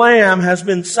Passover lamb, has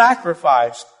been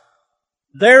sacrificed.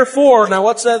 Therefore, now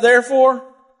what's that therefore?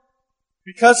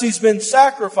 Because he's been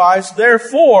sacrificed,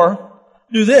 therefore,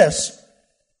 do this.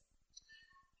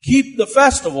 Keep the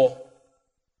festival,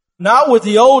 not with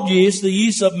the old yeast, the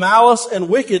yeast of malice and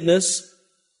wickedness,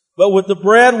 but with the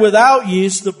bread without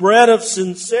yeast, the bread of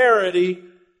sincerity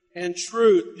and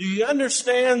truth. Do you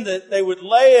understand that they would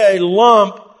lay a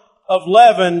lump of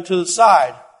leaven to the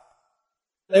side?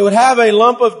 They would have a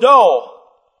lump of dough.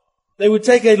 They would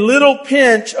take a little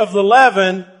pinch of the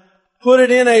leaven, put it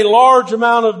in a large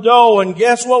amount of dough, and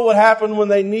guess what would happen when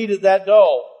they kneaded that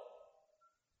dough?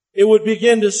 It would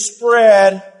begin to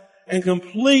spread and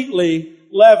completely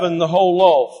leaven the whole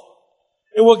loaf.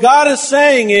 And what God is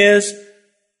saying is,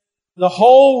 the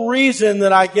whole reason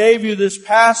that I gave you this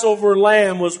Passover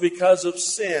lamb was because of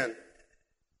sin.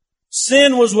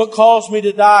 Sin was what caused me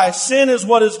to die. Sin is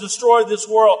what has destroyed this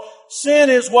world. Sin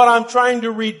is what I'm trying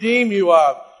to redeem you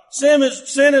of. Sin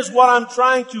is what I'm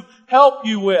trying to help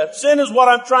you with. Sin is what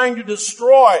I'm trying to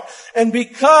destroy. And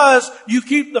because you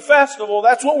keep the festival,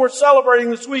 that's what we're celebrating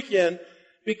this weekend,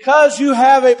 because you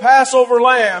have a Passover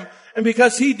lamb, and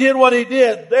because he did what he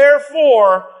did,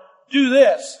 therefore, do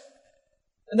this.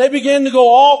 And they began to go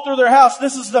all through their house.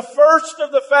 This is the first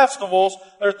of the festivals.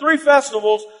 There are 3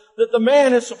 festivals that the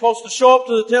man is supposed to show up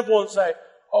to the temple and say,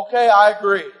 okay, I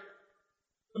agree.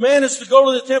 The man is to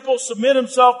go to the temple, submit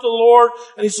himself to the Lord,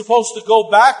 and he's supposed to go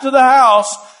back to the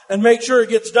house and make sure it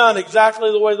gets done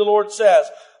exactly the way the Lord says.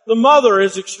 The mother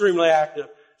is extremely active.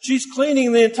 She's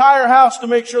cleaning the entire house to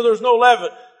make sure there's no leaven.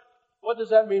 What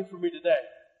does that mean for me today?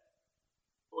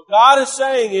 What God is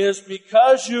saying is,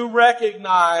 because you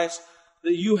recognize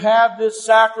that you have this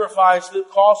sacrifice that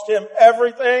cost him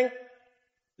everything,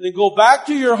 then go back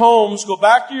to your homes, go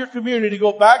back to your community,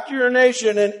 go back to your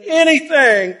nation, and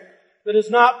anything that is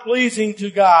not pleasing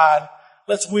to God,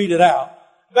 let's weed it out.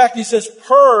 In fact, he says,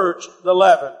 purge the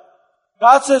leaven.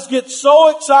 God says, get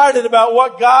so excited about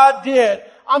what God did.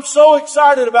 I'm so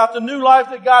excited about the new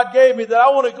life that God gave me that I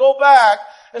want to go back,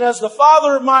 and as the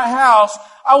father of my house,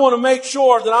 I want to make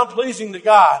sure that I'm pleasing to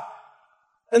God.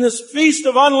 And this feast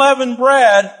of unleavened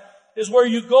bread is where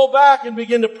you go back and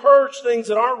begin to purge things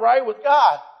that aren't right with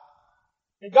God.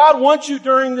 And God wants you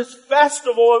during this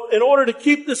festival, in order to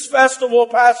keep this festival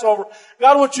of Passover,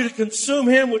 God wants you to consume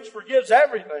him, which forgives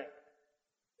everything.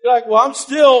 You're like, well, I'm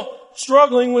still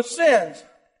struggling with sins.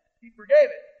 He forgave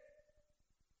it.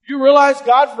 You realize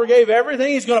God forgave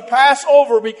everything? He's going to pass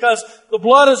over because the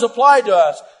blood is applied to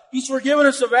us. He's forgiven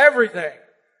us of everything.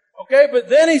 Okay, but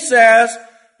then he says,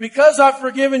 because I've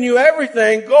forgiven you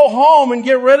everything, go home and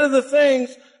get rid of the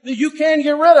things that you can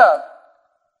get rid of.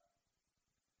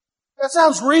 That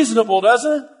sounds reasonable,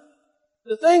 doesn't it?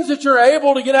 The things that you're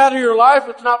able to get out of your life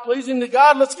that's not pleasing to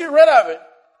God, let's get rid of it.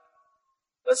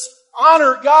 Let's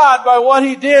honor God by what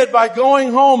he did by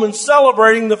going home and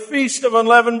celebrating the feast of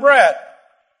unleavened bread.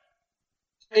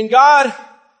 And God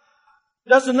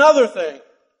does another thing.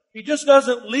 He just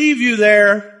doesn't leave you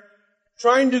there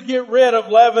trying to get rid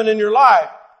of leaven in your life.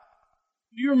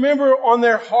 Do you remember on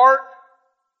their heart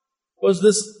was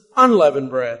this unleavened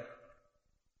bread?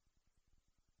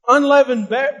 Unleavened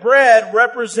bread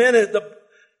represented the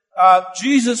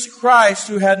Jesus Christ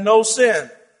who had no sin.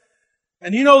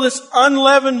 And you know, this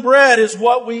unleavened bread is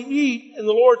what we eat in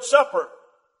the Lord's Supper.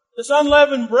 This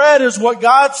unleavened bread is what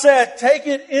God said, take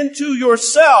it into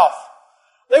yourself.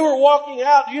 They were walking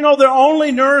out. Do you know their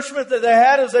only nourishment that they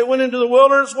had as they went into the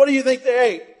wilderness? What do you think they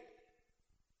ate?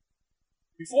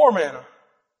 Before manna.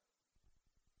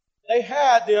 They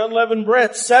had the unleavened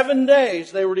bread. 7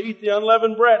 days they were to eat the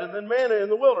unleavened bread and then manna in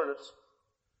the wilderness.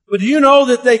 But do you know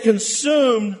that they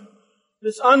consumed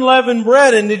this unleavened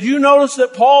bread? And did you notice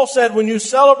that Paul said, when you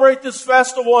celebrate this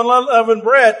festival on unleavened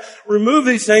bread, remove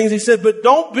these things. He said, but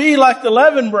don't be like the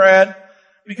leavened bread,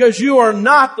 because you are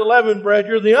not the leavened bread,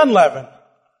 you're the unleavened.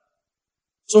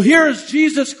 So here is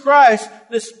Jesus Christ,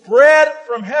 this bread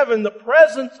from heaven, the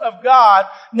presence of God.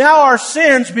 Now our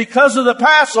sins, because of the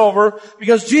Passover,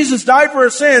 because Jesus died for our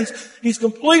sins, He's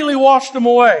completely washed them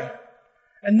away.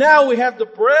 And now we have the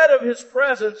bread of His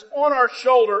presence on our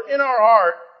shoulder, in our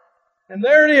heart. And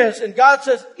there it is. And God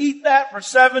says, eat that for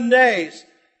 7 days.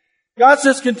 God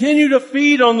says, continue to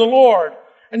feed on the Lord.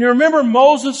 And you remember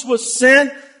Moses was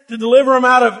sent to deliver him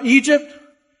out of Egypt?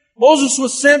 Moses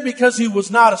was sent because he was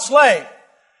not a slave.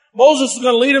 Moses was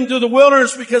going to lead him through the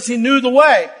wilderness because he knew the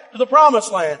way to the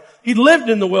promised land. He lived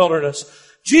in the wilderness.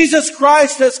 Jesus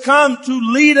Christ has come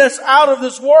to lead us out of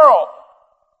this world.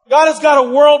 God has got a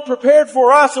world prepared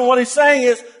for us, and what He's saying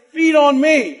is, feed on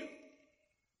me.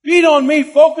 Feed on me,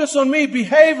 focus on me,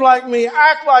 behave like me,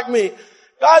 act like me.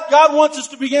 God wants us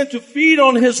to begin to feed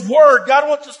on His Word. God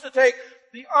wants us to take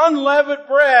the unleavened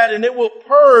bread, and it will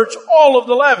purge all of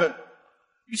the leaven.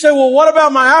 You say, well, what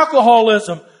about my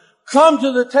alcoholism? Come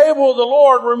to the table of the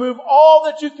Lord, remove all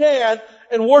that you can,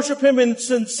 and worship Him in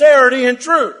sincerity and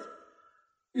truth.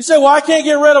 You say, well, I can't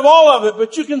get rid of all of it,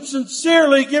 but you can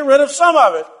sincerely get rid of some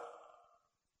of it.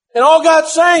 And all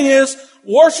God's saying is,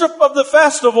 worship of the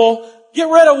festival, get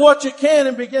rid of what you can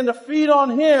and begin to feed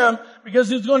on Him, because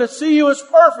He's going to see you as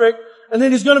perfect, and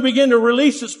then He's going to begin to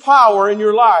release His power in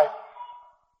your life.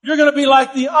 You're going to be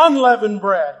like the unleavened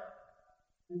bread.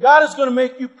 God is going to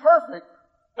make you perfect.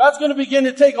 God's going to begin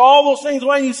to take all those things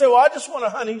away, and you say, well, I just want to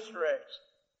hunt Easter eggs.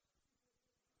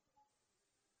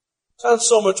 Sounds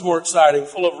so much more exciting,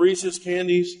 full of Reese's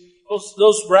candies.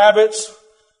 Those rabbits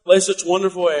lay such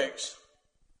wonderful eggs.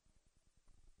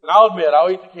 And I'll admit,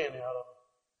 I'll eat the candy out of them.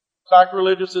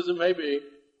 Sacrilegious as it may be.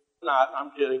 Not,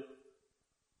 I'm kidding.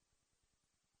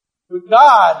 But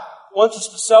God wants us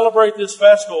to celebrate this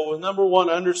festival with, number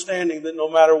one, understanding that no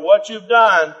matter what you've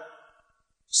done,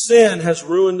 sin has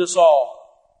ruined us all.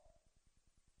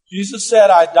 Jesus said,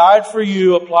 I died for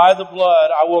you, apply the blood,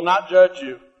 I will not judge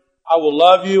you. I will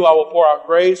love you, I will pour out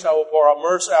grace, I will pour out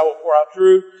mercy, I will pour out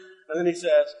truth. And then He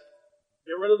says,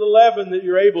 get rid of the leaven that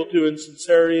you're able to in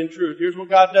sincerity and truth. Here's what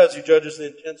God does. He judges the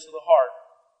intents of the heart.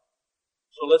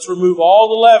 So let's remove all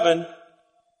the leaven,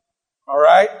 all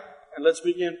right? And let's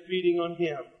begin feeding on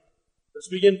Him. Let's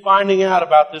begin finding out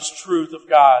about this truth of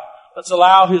God. Let's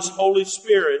allow His Holy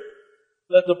Spirit,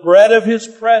 let the bread of His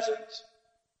presence.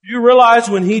 Do you realize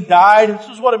when He died, this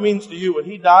is what it means to you, when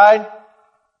He died,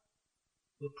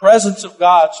 the presence of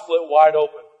God split wide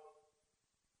open.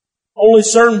 Only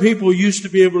certain people used to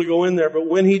be able to go in there, but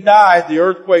when He died, the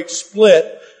earthquake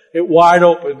split it wide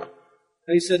open.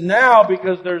 And He said, now,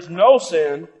 because there's no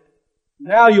sin,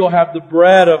 now you'll have the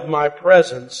bread of my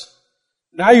presence.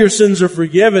 Now your sins are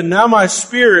forgiven. Now my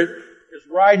Spirit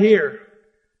is right here.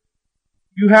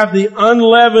 You have the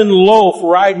unleavened loaf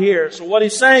right here. So what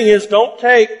He's saying is, don't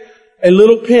take a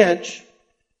little pinch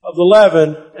of the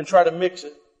leaven and try to mix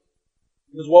it.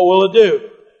 Because what will it do?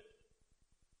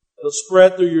 It'll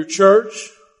spread through your church.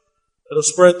 It'll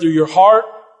spread through your heart.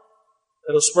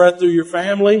 It'll spread through your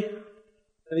family.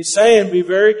 And He's saying, be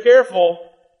very careful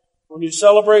when you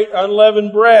celebrate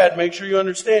unleavened bread. Make sure you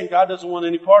understand God doesn't want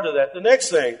any part of that. The next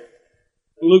thing,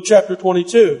 in Luke chapter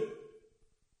 22,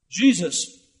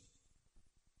 Jesus,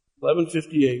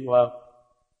 11:58, wow.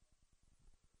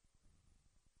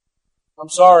 I'm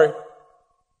sorry.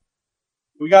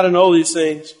 We got to know these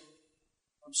things.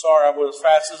 I'm sorry, I went as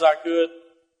fast as I could.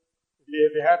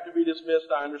 If you have to be dismissed,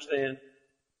 I understand.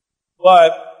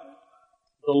 But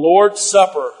the Lord's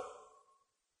Supper,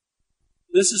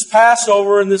 this is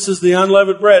Passover and this is the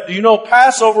unleavened bread. Do you know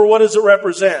Passover, what does it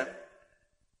represent?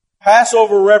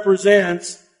 Passover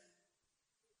represents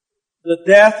the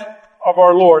death of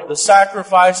our Lord, the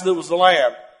sacrifice that was the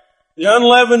lamb. The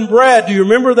unleavened bread, do you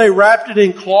remember they wrapped it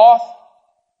in cloth?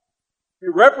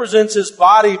 It represents His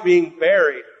body being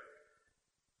buried.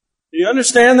 Do you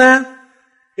understand that?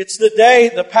 It's the day,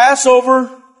 the Passover,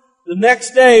 the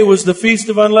next day was the Feast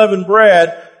of Unleavened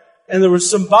Bread, and there was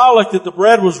symbolic that the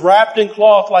bread was wrapped in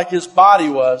cloth like His body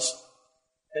was,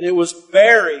 and it was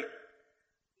buried.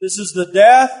 This is the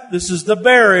death, this is the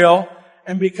burial,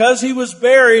 and because He was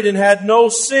buried and had no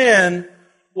sin,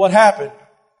 what happened?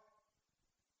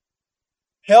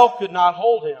 Hell could not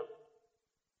hold Him.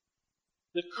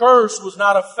 The curse was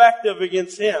not effective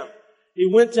against Him. He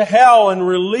went to hell and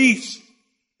released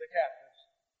the captives.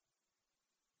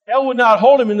 Hell would not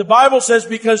hold Him. And the Bible says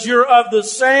because you're of the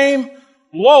same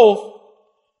loaf,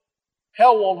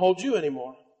 hell won't hold you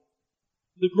anymore.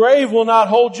 The grave will not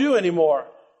hold you anymore.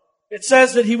 It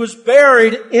says that he was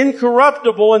buried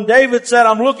incorruptible, and David said,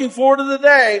 I'm looking forward to the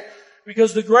day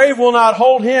because the grave will not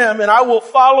hold him, and I will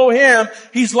follow him.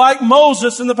 He's like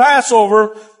Moses in the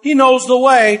Passover. He knows the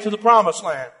way to the promised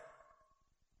land.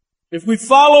 If we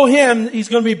follow him, he's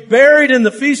going to be buried in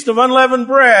the Feast of Unleavened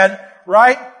Bread,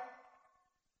 right?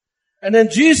 And then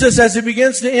Jesus, as he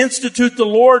begins to institute the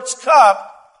Lord's cup,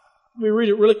 let me read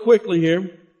it really quickly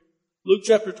here. Luke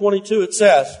chapter 22, it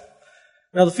says,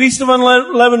 Now the Feast of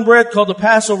Unleavened Bread called the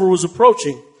Passover was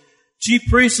approaching. Chief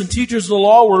priests and teachers of the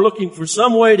law were looking for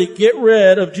some way to get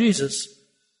rid of Jesus,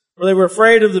 for they were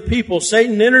afraid of the people.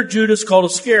 Satan entered Judas, called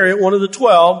Iscariot, one of the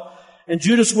 12, and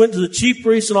Judas went to the chief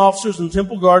priests and officers in the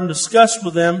temple guard and discussed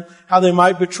with them how they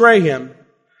might betray him.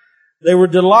 They were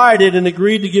delighted and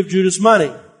agreed to give Judas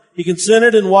money. He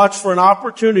consented and watched for an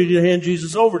opportunity to hand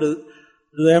Jesus over to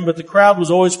them, but the crowd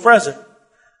was always present.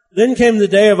 Then came the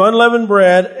day of unleavened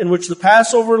bread, in which the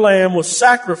Passover lamb was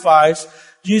sacrificed.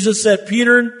 Jesus said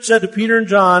to Peter and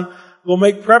John, we'll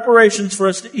make preparations for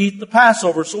us to eat the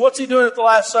Passover. So what's he doing at the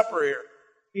Last Supper here?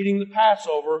 Eating the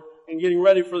Passover and getting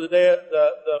ready for the day,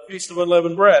 the Feast of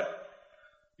Unleavened Bread.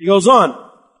 He goes on.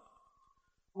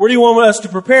 Where do you want us to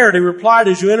prepare it? He replied,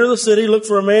 as you enter the city, look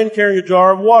for a man carrying a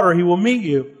jar of water. He will meet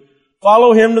you.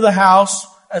 Follow him to the house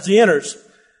as he enters.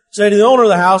 Say to the owner of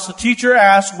the house, the teacher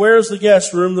asks, where is the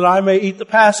guest room that I may eat the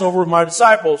Passover with my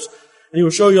disciples? And he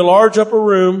will show you a large upper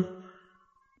room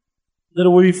that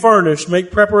will be furnished.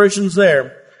 Make preparations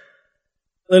there.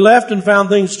 They left and found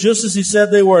things just as he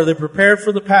said they were. They prepared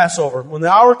for the Passover. When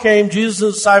the hour came,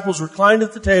 Jesus' disciples reclined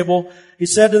at the table. He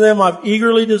said to them, I've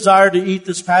eagerly desired to eat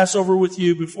this Passover with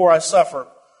you before I suffer.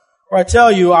 For I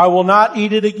tell you, I will not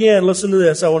eat it again. Listen to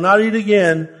this. I will not eat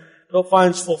again until it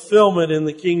finds fulfillment in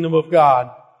the kingdom of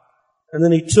God. And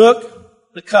then he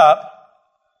took the cup,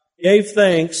 gave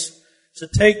thanks, said,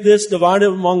 take this, divide it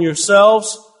among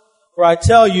yourselves. For I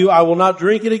tell you, I will not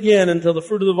drink it again until the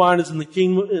fruit of the vine is in the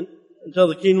kingdom, until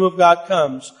the kingdom of God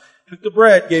comes. Took the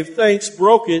bread, gave thanks,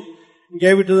 broke it, and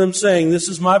gave it to them, saying, this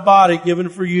is my body given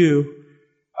for you.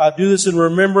 Do this in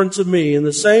remembrance of me. In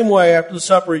the same way, after the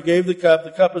supper, he gave the cup.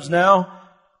 The cup is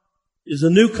a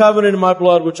new covenant in my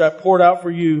blood, which I poured out for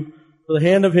you. For the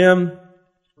hand of him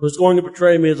who is going to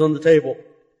betray me is on the table.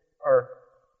 Or,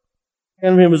 the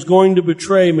hand of him who is going to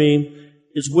betray me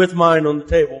is with mine on the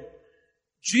table.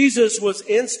 Jesus was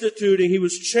instituting, he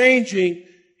was changing,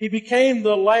 he became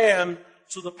the lamb,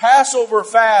 so the Passover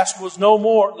fast was no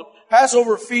more, the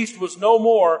Passover feast was no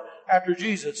more after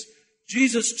Jesus.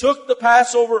 Jesus took the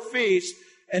Passover feast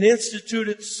and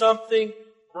instituted something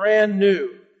brand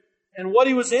new. And what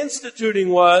he was instituting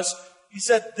was, he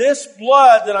said, this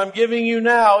blood that I'm giving you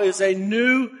now is a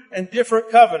new and different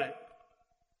covenant.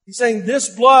 He's saying, this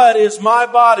blood is my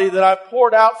body that I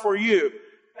poured out for you.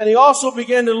 And he also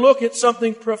began to look at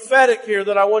something prophetic here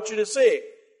that I want you to see.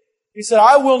 He said,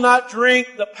 I will not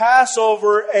drink the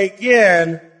Passover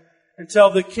again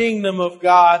until the kingdom of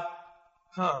God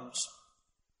comes.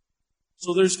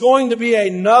 So there's going to be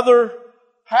another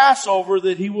Passover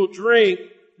that he will drink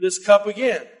this cup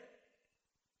again.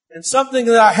 And something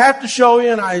that I have to show you,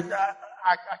 and I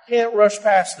can't rush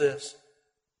past this.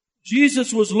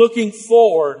 Jesus was looking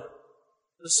forward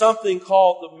to something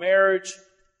called the marriage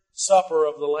supper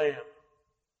of the Lamb.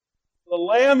 The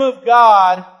Lamb of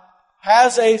God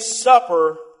has a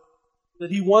supper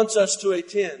that he wants us to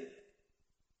attend.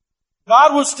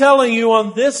 God was telling you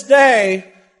on this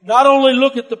day, not only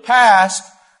look at the past,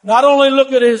 not only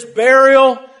look at his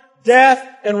burial, death,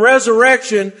 and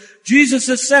resurrection. Jesus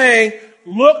is saying,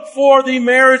 look for the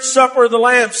marriage supper of the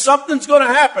Lamb. Something's going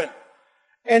to happen.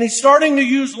 And he's starting to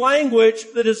use language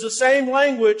that is the same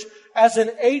language as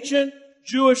an ancient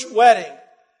Jewish wedding.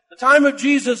 At the time of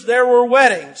Jesus, there were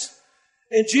weddings.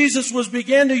 And Jesus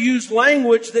began to use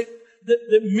language that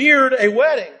mirrored a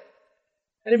wedding.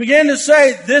 And he began to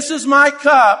say, this is my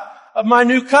cup of my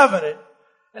new covenant.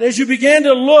 And as you begin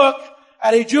to look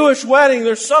at a Jewish wedding,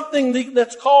 there's something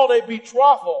that's called a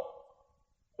betrothal.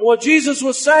 And what Jesus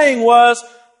was saying was,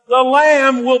 the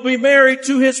Lamb will be married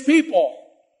to his people.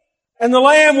 And the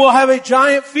Lamb will have a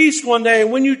giant feast one day.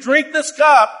 And when you drink this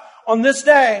cup on this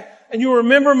day, and you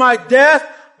remember my death,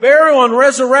 burial, and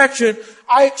resurrection,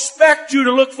 I expect you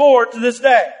to look forward to this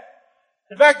day.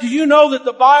 In fact, do you know that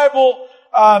the Bible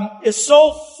is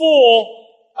so full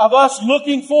of us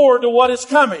looking forward to what is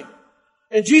coming?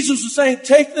 And Jesus was saying,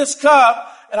 take this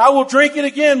cup, and I will drink it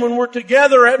again when we're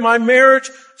together at my marriage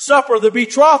supper. The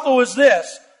betrothal is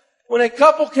this. When a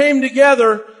couple came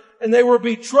together and they were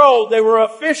betrothed, they were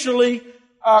officially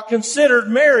considered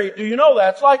married. Do you know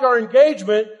that? It's like our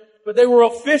engagement, but they were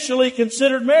officially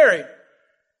considered married.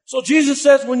 So Jesus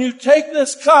says, when you take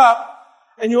this cup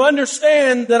and you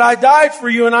understand that I died for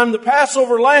you and I'm the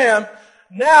Passover lamb,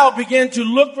 now begin to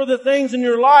look for the things in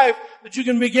your life that you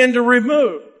can begin to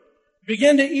remove.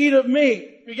 Begin to eat of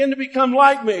me. Begin to become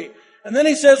like me. And then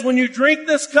he says, when you drink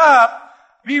this cup,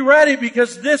 be ready,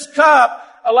 because this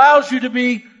cup allows you to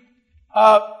be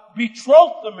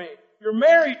betrothed to me. You're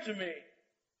married to me.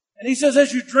 And he says,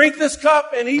 as you drink this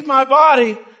cup and eat my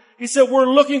body, he said, we're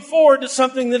looking forward to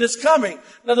something that is coming.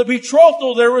 Now, the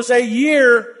betrothal, there was a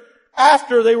year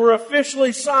after they were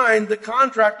officially signed the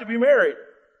contract to be married.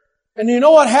 And you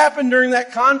know what happened during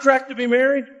that contract to be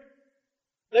married?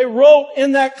 They wrote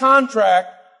in that contract,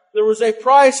 there was a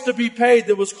price to be paid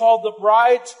that was called the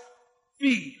bride's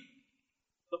fee.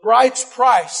 The bride's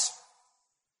price.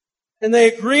 And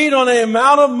they agreed on an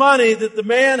amount of money that the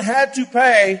man had to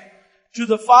pay to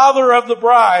the father of the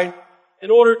bride in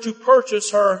order to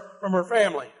purchase her from her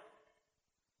family.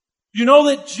 You know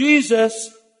that Jesus,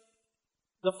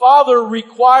 the Father,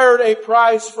 required a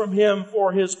price from Him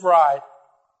for His bride.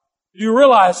 Do you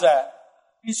realize that?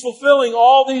 He's fulfilling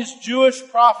all these Jewish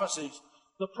prophecies.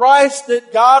 The price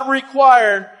that God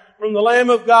required from the Lamb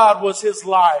of God was His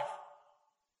life.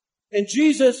 And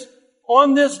Jesus,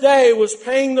 on this day, was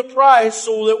paying the price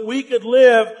so that we could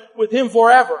live with Him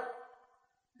forever.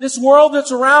 This world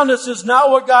that's around us is not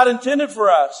what God intended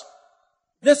for us.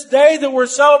 This day that we're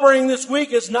celebrating this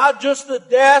week is not just the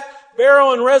death,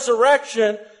 burial, and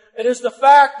resurrection. It is the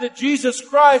fact that Jesus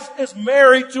Christ is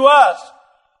married to us.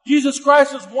 Jesus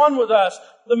Christ is one with us.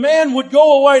 The man would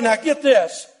go away. Now get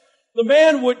this. The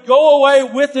man would go away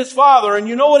with his father. And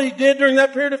you know what he did during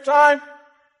that period of time?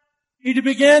 He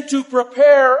began to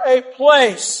prepare a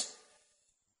place.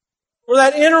 For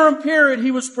that interim period,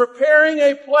 he was preparing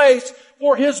a place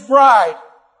for his bride.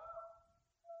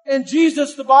 And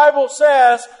Jesus, the Bible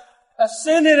says,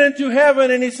 ascended into heaven,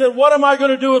 and he said, what am I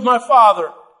going to do with my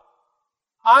Father?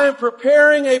 I am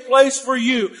preparing a place for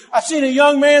you. I seen a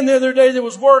young man the other day that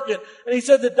was working, and he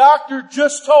said, the doctor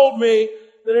just told me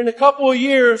that in a couple of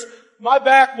years, my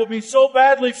back will be so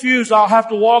badly fused, I'll have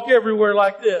to walk everywhere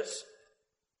like this.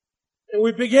 And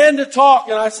we began to talk,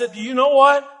 and I said, do you know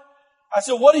what? I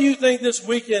said, what do you think this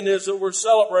weekend is that we're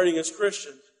celebrating as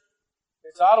Christians? He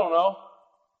said, I don't know.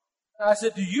 And I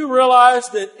said, do you realize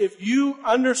that if you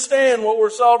understand what we're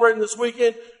celebrating this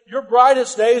weekend, your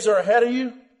brightest days are ahead of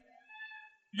you?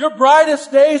 Your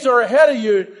brightest days are ahead of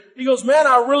you. He goes, man,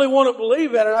 I really want to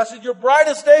believe that. And I said, your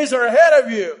brightest days are ahead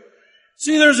of you.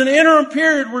 See, there's an interim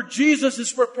period where Jesus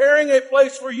is preparing a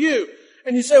place for you.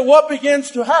 And you say, what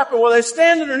begins to happen? Well, they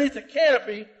stand underneath the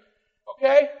canopy,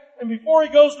 okay? And before he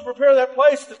goes to prepare that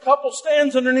place, the couple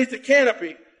stands underneath the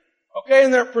canopy. Okay,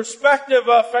 and their prospective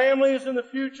families in the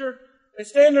future, they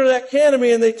stand under that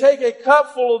canopy and they take a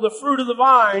cup full of the fruit of the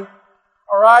vine,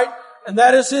 alright? And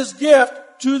that is his gift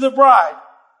to the bride.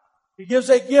 He gives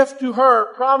a gift to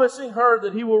her, promising her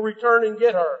that he will return and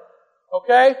get her.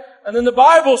 Okay? And then the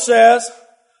Bible says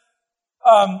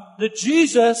that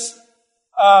Jesus,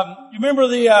 you remember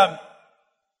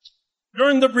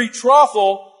during the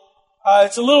betrothal,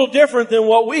 it's a little different than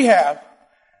what we have.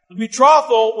 The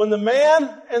betrothal, when the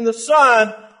man and the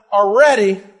son are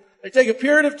ready, they take a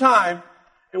period of time,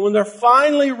 and when they're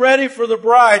finally ready for the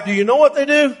bride, do you know what they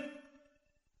do?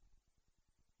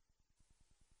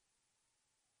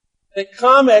 They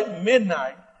come at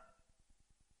midnight.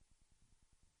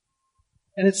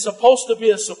 And it's supposed to be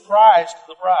a surprise to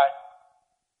the bride.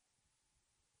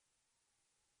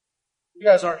 You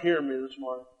guys aren't hearing me this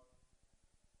morning.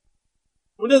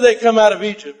 When did they come out of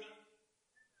Egypt?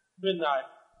 Midnight.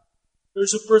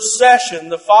 There's a procession.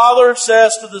 The father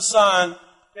says to the son,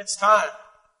 it's time.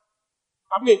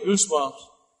 I'm getting goosebumps.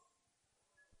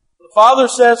 The father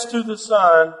says to the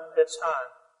son, it's time.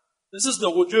 This is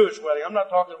the Jewish wedding. I'm not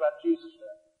talking about Jesus'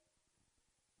 wedding.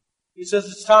 He says,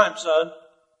 it's time, son.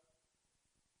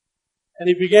 And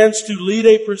he begins to lead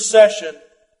a procession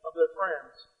of their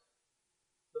friends.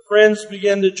 The friends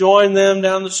begin to join them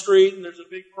down the street, and there's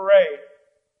a big parade.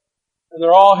 And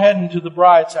they're all heading to the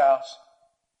bride's house.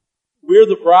 We're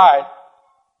the bride.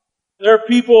 There are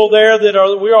people there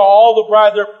we are all the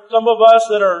bride. There are some of us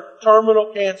that are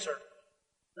terminal cancer.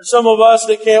 There's some of us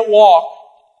that can't walk.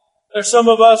 There's some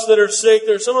of us that are sick.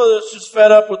 There's some of us just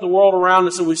fed up with the world around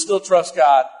us, and we still trust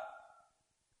God.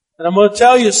 And I'm going to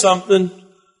tell you something.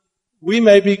 We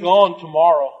may be gone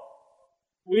tomorrow.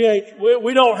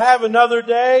 We don't have another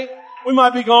day. We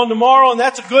might be gone tomorrow, and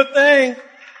that's a good thing.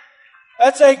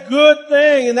 That's a good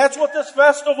thing, and that's what this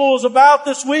festival is about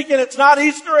this weekend. It's not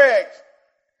Easter eggs.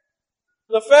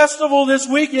 The festival this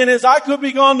weekend is I could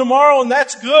be gone tomorrow, and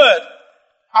that's good.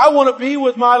 I want to be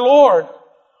with my Lord.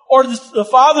 Or the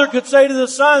Father could say to the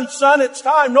Son, Son, it's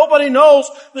time. Nobody knows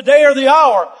the day or the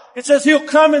hour. It says He'll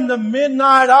come in the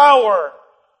midnight hour.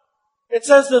 It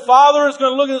says the Father is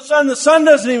going to look at the Son. The Son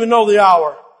doesn't even know the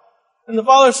hour. And the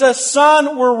Father says,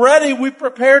 Son, we're ready. We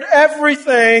prepared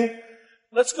everything.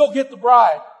 Let's go get the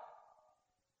bride.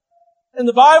 And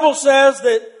the Bible says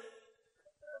that,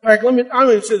 in fact, I'm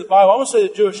going to say the Bible. I'm going to say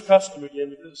the Jewish custom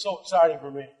again because it's so exciting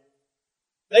for me.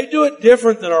 They do it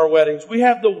different than our weddings. We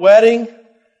have the wedding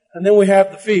and then we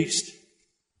have the feast.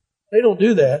 They don't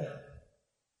do that.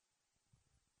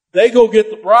 They go get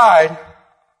the bride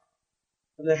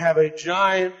and they have a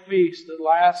giant feast that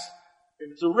lasts, if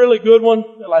it's a really good one,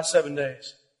 it lasts 7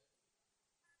 days.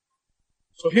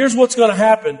 So here's what's going to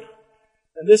happen.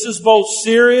 And this is both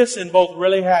serious and both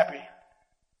really happy.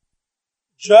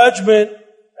 Judgment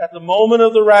at the moment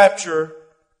of the rapture,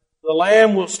 the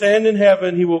Lamb will stand in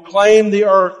heaven. He will claim the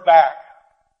earth back.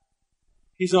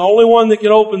 He's the only one that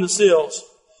can open the seals.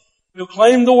 He'll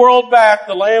claim the world back.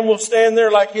 The Lamb will stand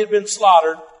there like he had been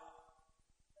slaughtered.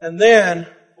 And then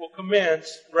will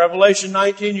commence. Revelation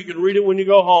 19, you can read it when you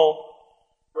go home.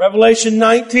 Revelation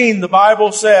 19, the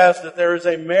Bible says that there is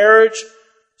a marriage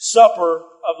supper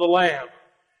of the Lamb.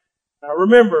 Now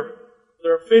remember,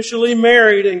 they're officially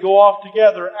married and go off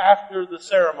together after the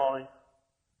ceremony.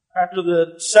 After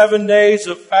the 7 days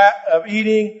of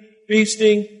eating,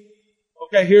 feasting.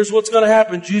 Okay, here's what's going to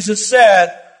happen. Jesus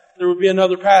said there would be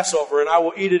another Passover and I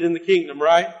will eat it in the kingdom,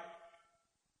 right?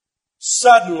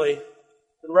 Suddenly,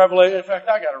 in Revelation, in fact,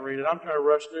 I got to read it. I'm trying to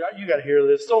rush through. You got to hear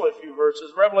this. It's only a few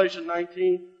verses. Revelation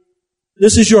 19.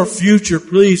 This is your future.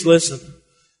 Please listen.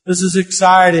 This is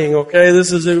exciting, okay?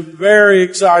 This is very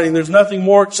exciting. There's nothing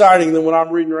more exciting than what I'm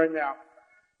reading right now.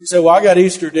 You say, well, I got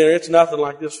Easter dinner. It's nothing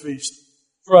like this feast.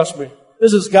 Trust me.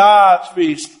 This is God's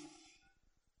feast.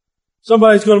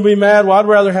 Somebody's going to be mad. Well, I'd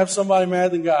rather have somebody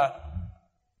mad than God.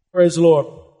 Praise the Lord.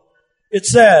 It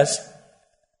says,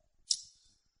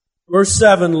 verse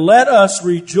 7, let us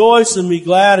rejoice and be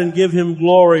glad and give Him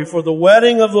glory, for the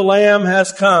wedding of the Lamb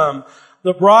has come.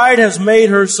 The bride has made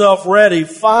herself ready,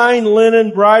 fine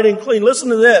linen, bright and clean. Listen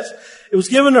to this. It was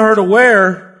given to her to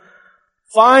wear.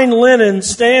 Fine linen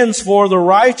stands for the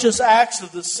righteous acts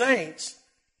of the saints.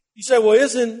 You say, well,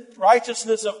 isn't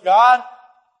righteousness of God?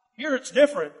 Here it's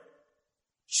different.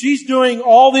 She's doing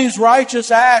all these righteous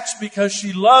acts because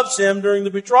she loves Him during the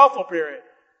betrothal period.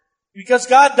 Because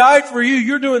God died for you,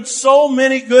 you're doing so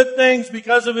many good things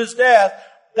because of His death.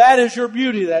 That is your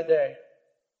beauty that day.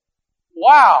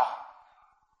 Wow.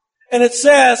 And it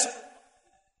says,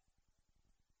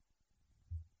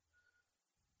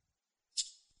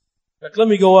 let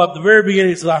me go up. The very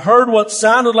beginning, it says, I heard what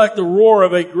sounded like the roar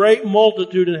of a great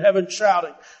multitude in heaven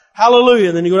shouting, hallelujah.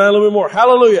 And then you go down a little bit more.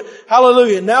 Hallelujah.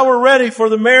 Hallelujah. Now we're ready for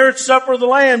the marriage supper of the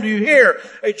Lamb. Do you hear?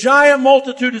 A giant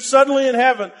multitude is suddenly in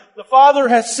heaven. The Father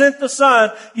has sent the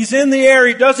Son. He's in the air.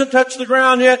 He doesn't touch the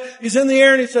ground yet. He's in the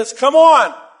air and He says, come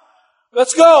on.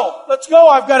 Let's go. Let's go.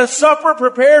 I've got a supper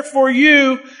prepared for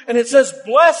you. And it says,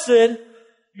 blessed. You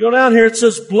go down here. It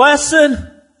says, blessed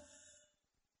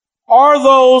are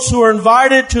those who are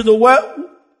invited to the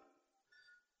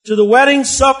wedding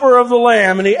supper of the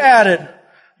Lamb. And He added,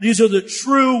 these are the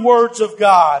true words of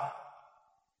God.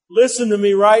 Listen to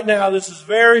me right now. This is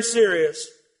very serious.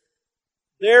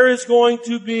 There is going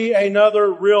to be another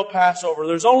real Passover.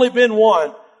 There's only been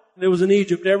one. And it was in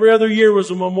Egypt. Every other year was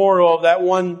a memorial of that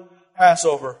one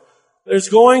Passover. There's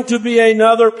going to be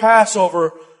another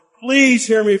Passover. Please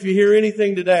hear me if you hear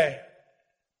anything today.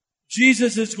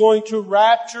 Jesus is going to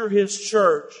rapture His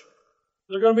church.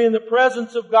 They're going to be in the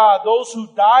presence of God. Those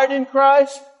who died in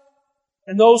Christ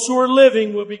and those who are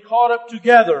living will be caught up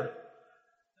together.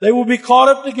 They will be caught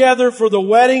up together for the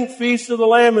wedding feast of the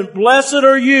Lamb. And blessed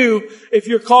are you if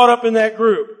you're caught up in that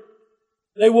group.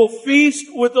 They will feast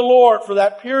with the Lord for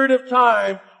that period of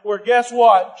time where, guess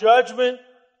what? Judgment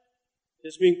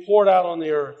is being poured out on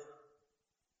the earth.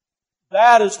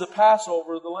 That is the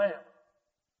Passover of the Lamb.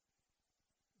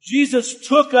 Jesus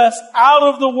took us out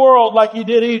of the world like He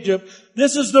did Egypt.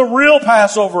 This is the real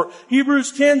Passover.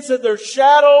 Hebrews 10 said they're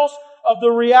shadows of the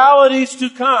realities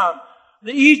to come.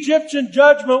 The Egyptian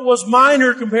judgment was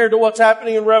minor compared to what's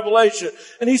happening in Revelation.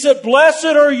 And He said, blessed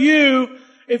are you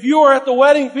if you are at the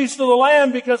wedding feast of the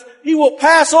Lamb, because He will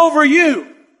pass over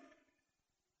you.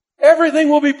 Everything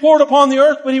will be poured upon the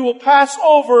earth, but He will pass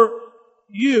over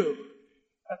you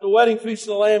at the wedding feast of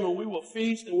the Lamb, and we will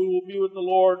feast and we will be with the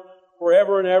Lord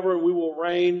forever and ever, and we will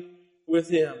reign with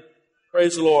Him.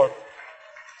 Praise the Lord.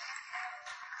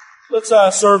 Let's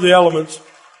serve the elements.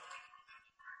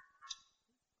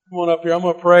 Come on up here. I'm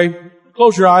going to pray.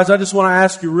 Close your eyes. I just want to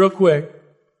ask you real quick.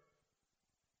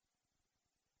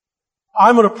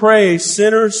 I'm going to pray a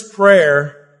sinner's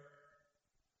prayer,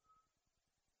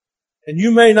 and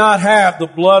you may not have the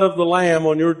blood of the Lamb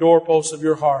on your doorpost of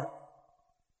your heart.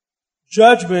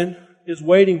 Judgment is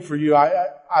waiting for you.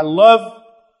 I love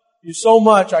you so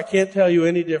much, I can't tell you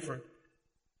any different.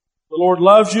 The Lord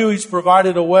loves you. He's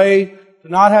provided a way to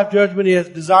not have judgment. He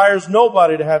desires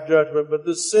nobody to have judgment, but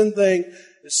this sin thing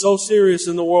is so serious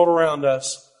in the world around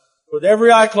us. With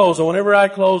every eye closed, and whenever eye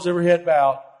closed, every head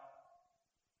bowed,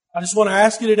 I just want to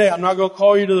ask you today, I'm not going to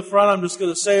call you to the front, I'm just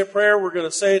going to say a prayer, we're going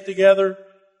to say it together.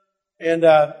 And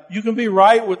you can be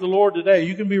right with the Lord today.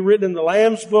 You can be written in the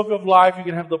Lamb's Book of Life. You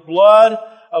can have the blood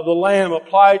of the Lamb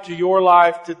applied to your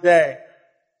life today.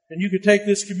 And you can take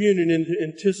this communion in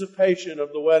anticipation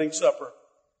of the wedding supper.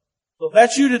 So if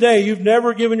that's you today, you've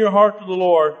never given your heart to the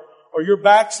Lord, or you're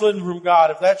backslidden from God,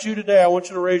 if that's you today, I want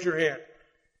you to raise your hand.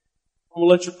 I'm going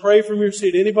to let you pray from your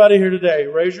seat. Anybody here today,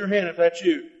 raise your hand if that's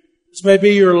you. This may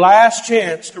be your last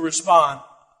chance to respond.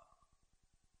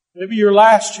 Maybe your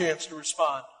last chance to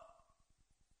respond.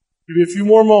 Give you a few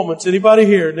more moments. Anybody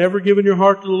here never given your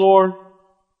heart to the Lord?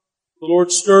 The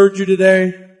Lord stirred you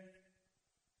today?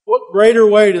 What greater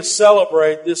way to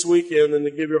celebrate this weekend than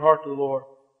to give your heart to the Lord?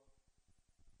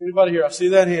 Anybody here? I see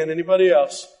that hand. Anybody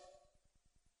else?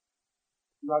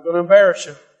 I'm not going to embarrass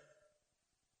you.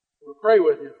 We'll pray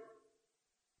with you.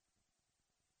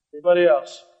 Anybody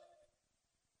else?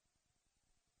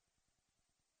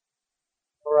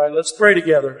 All right, let's pray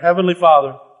together. Heavenly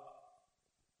Father,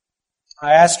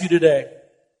 I ask you today,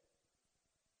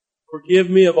 forgive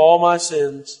me of all my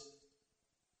sins.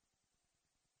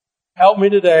 Help me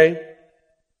today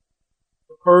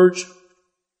to purge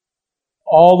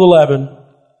all the leaven.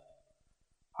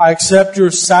 I accept your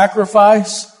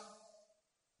sacrifice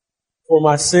for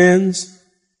my sins,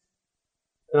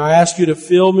 and I ask you to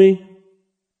fill me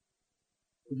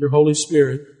with your Holy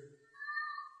Spirit.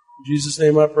 In Jesus'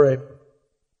 name I pray.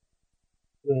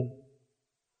 Amen.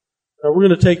 Now we're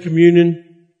going to take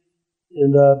communion,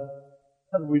 and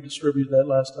how did we distribute that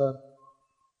last time?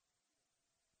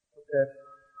 Okay.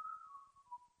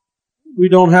 We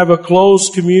don't have a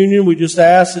closed communion. We just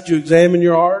ask that you examine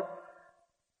your heart,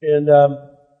 and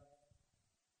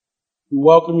we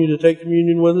welcome you to take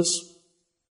communion with us.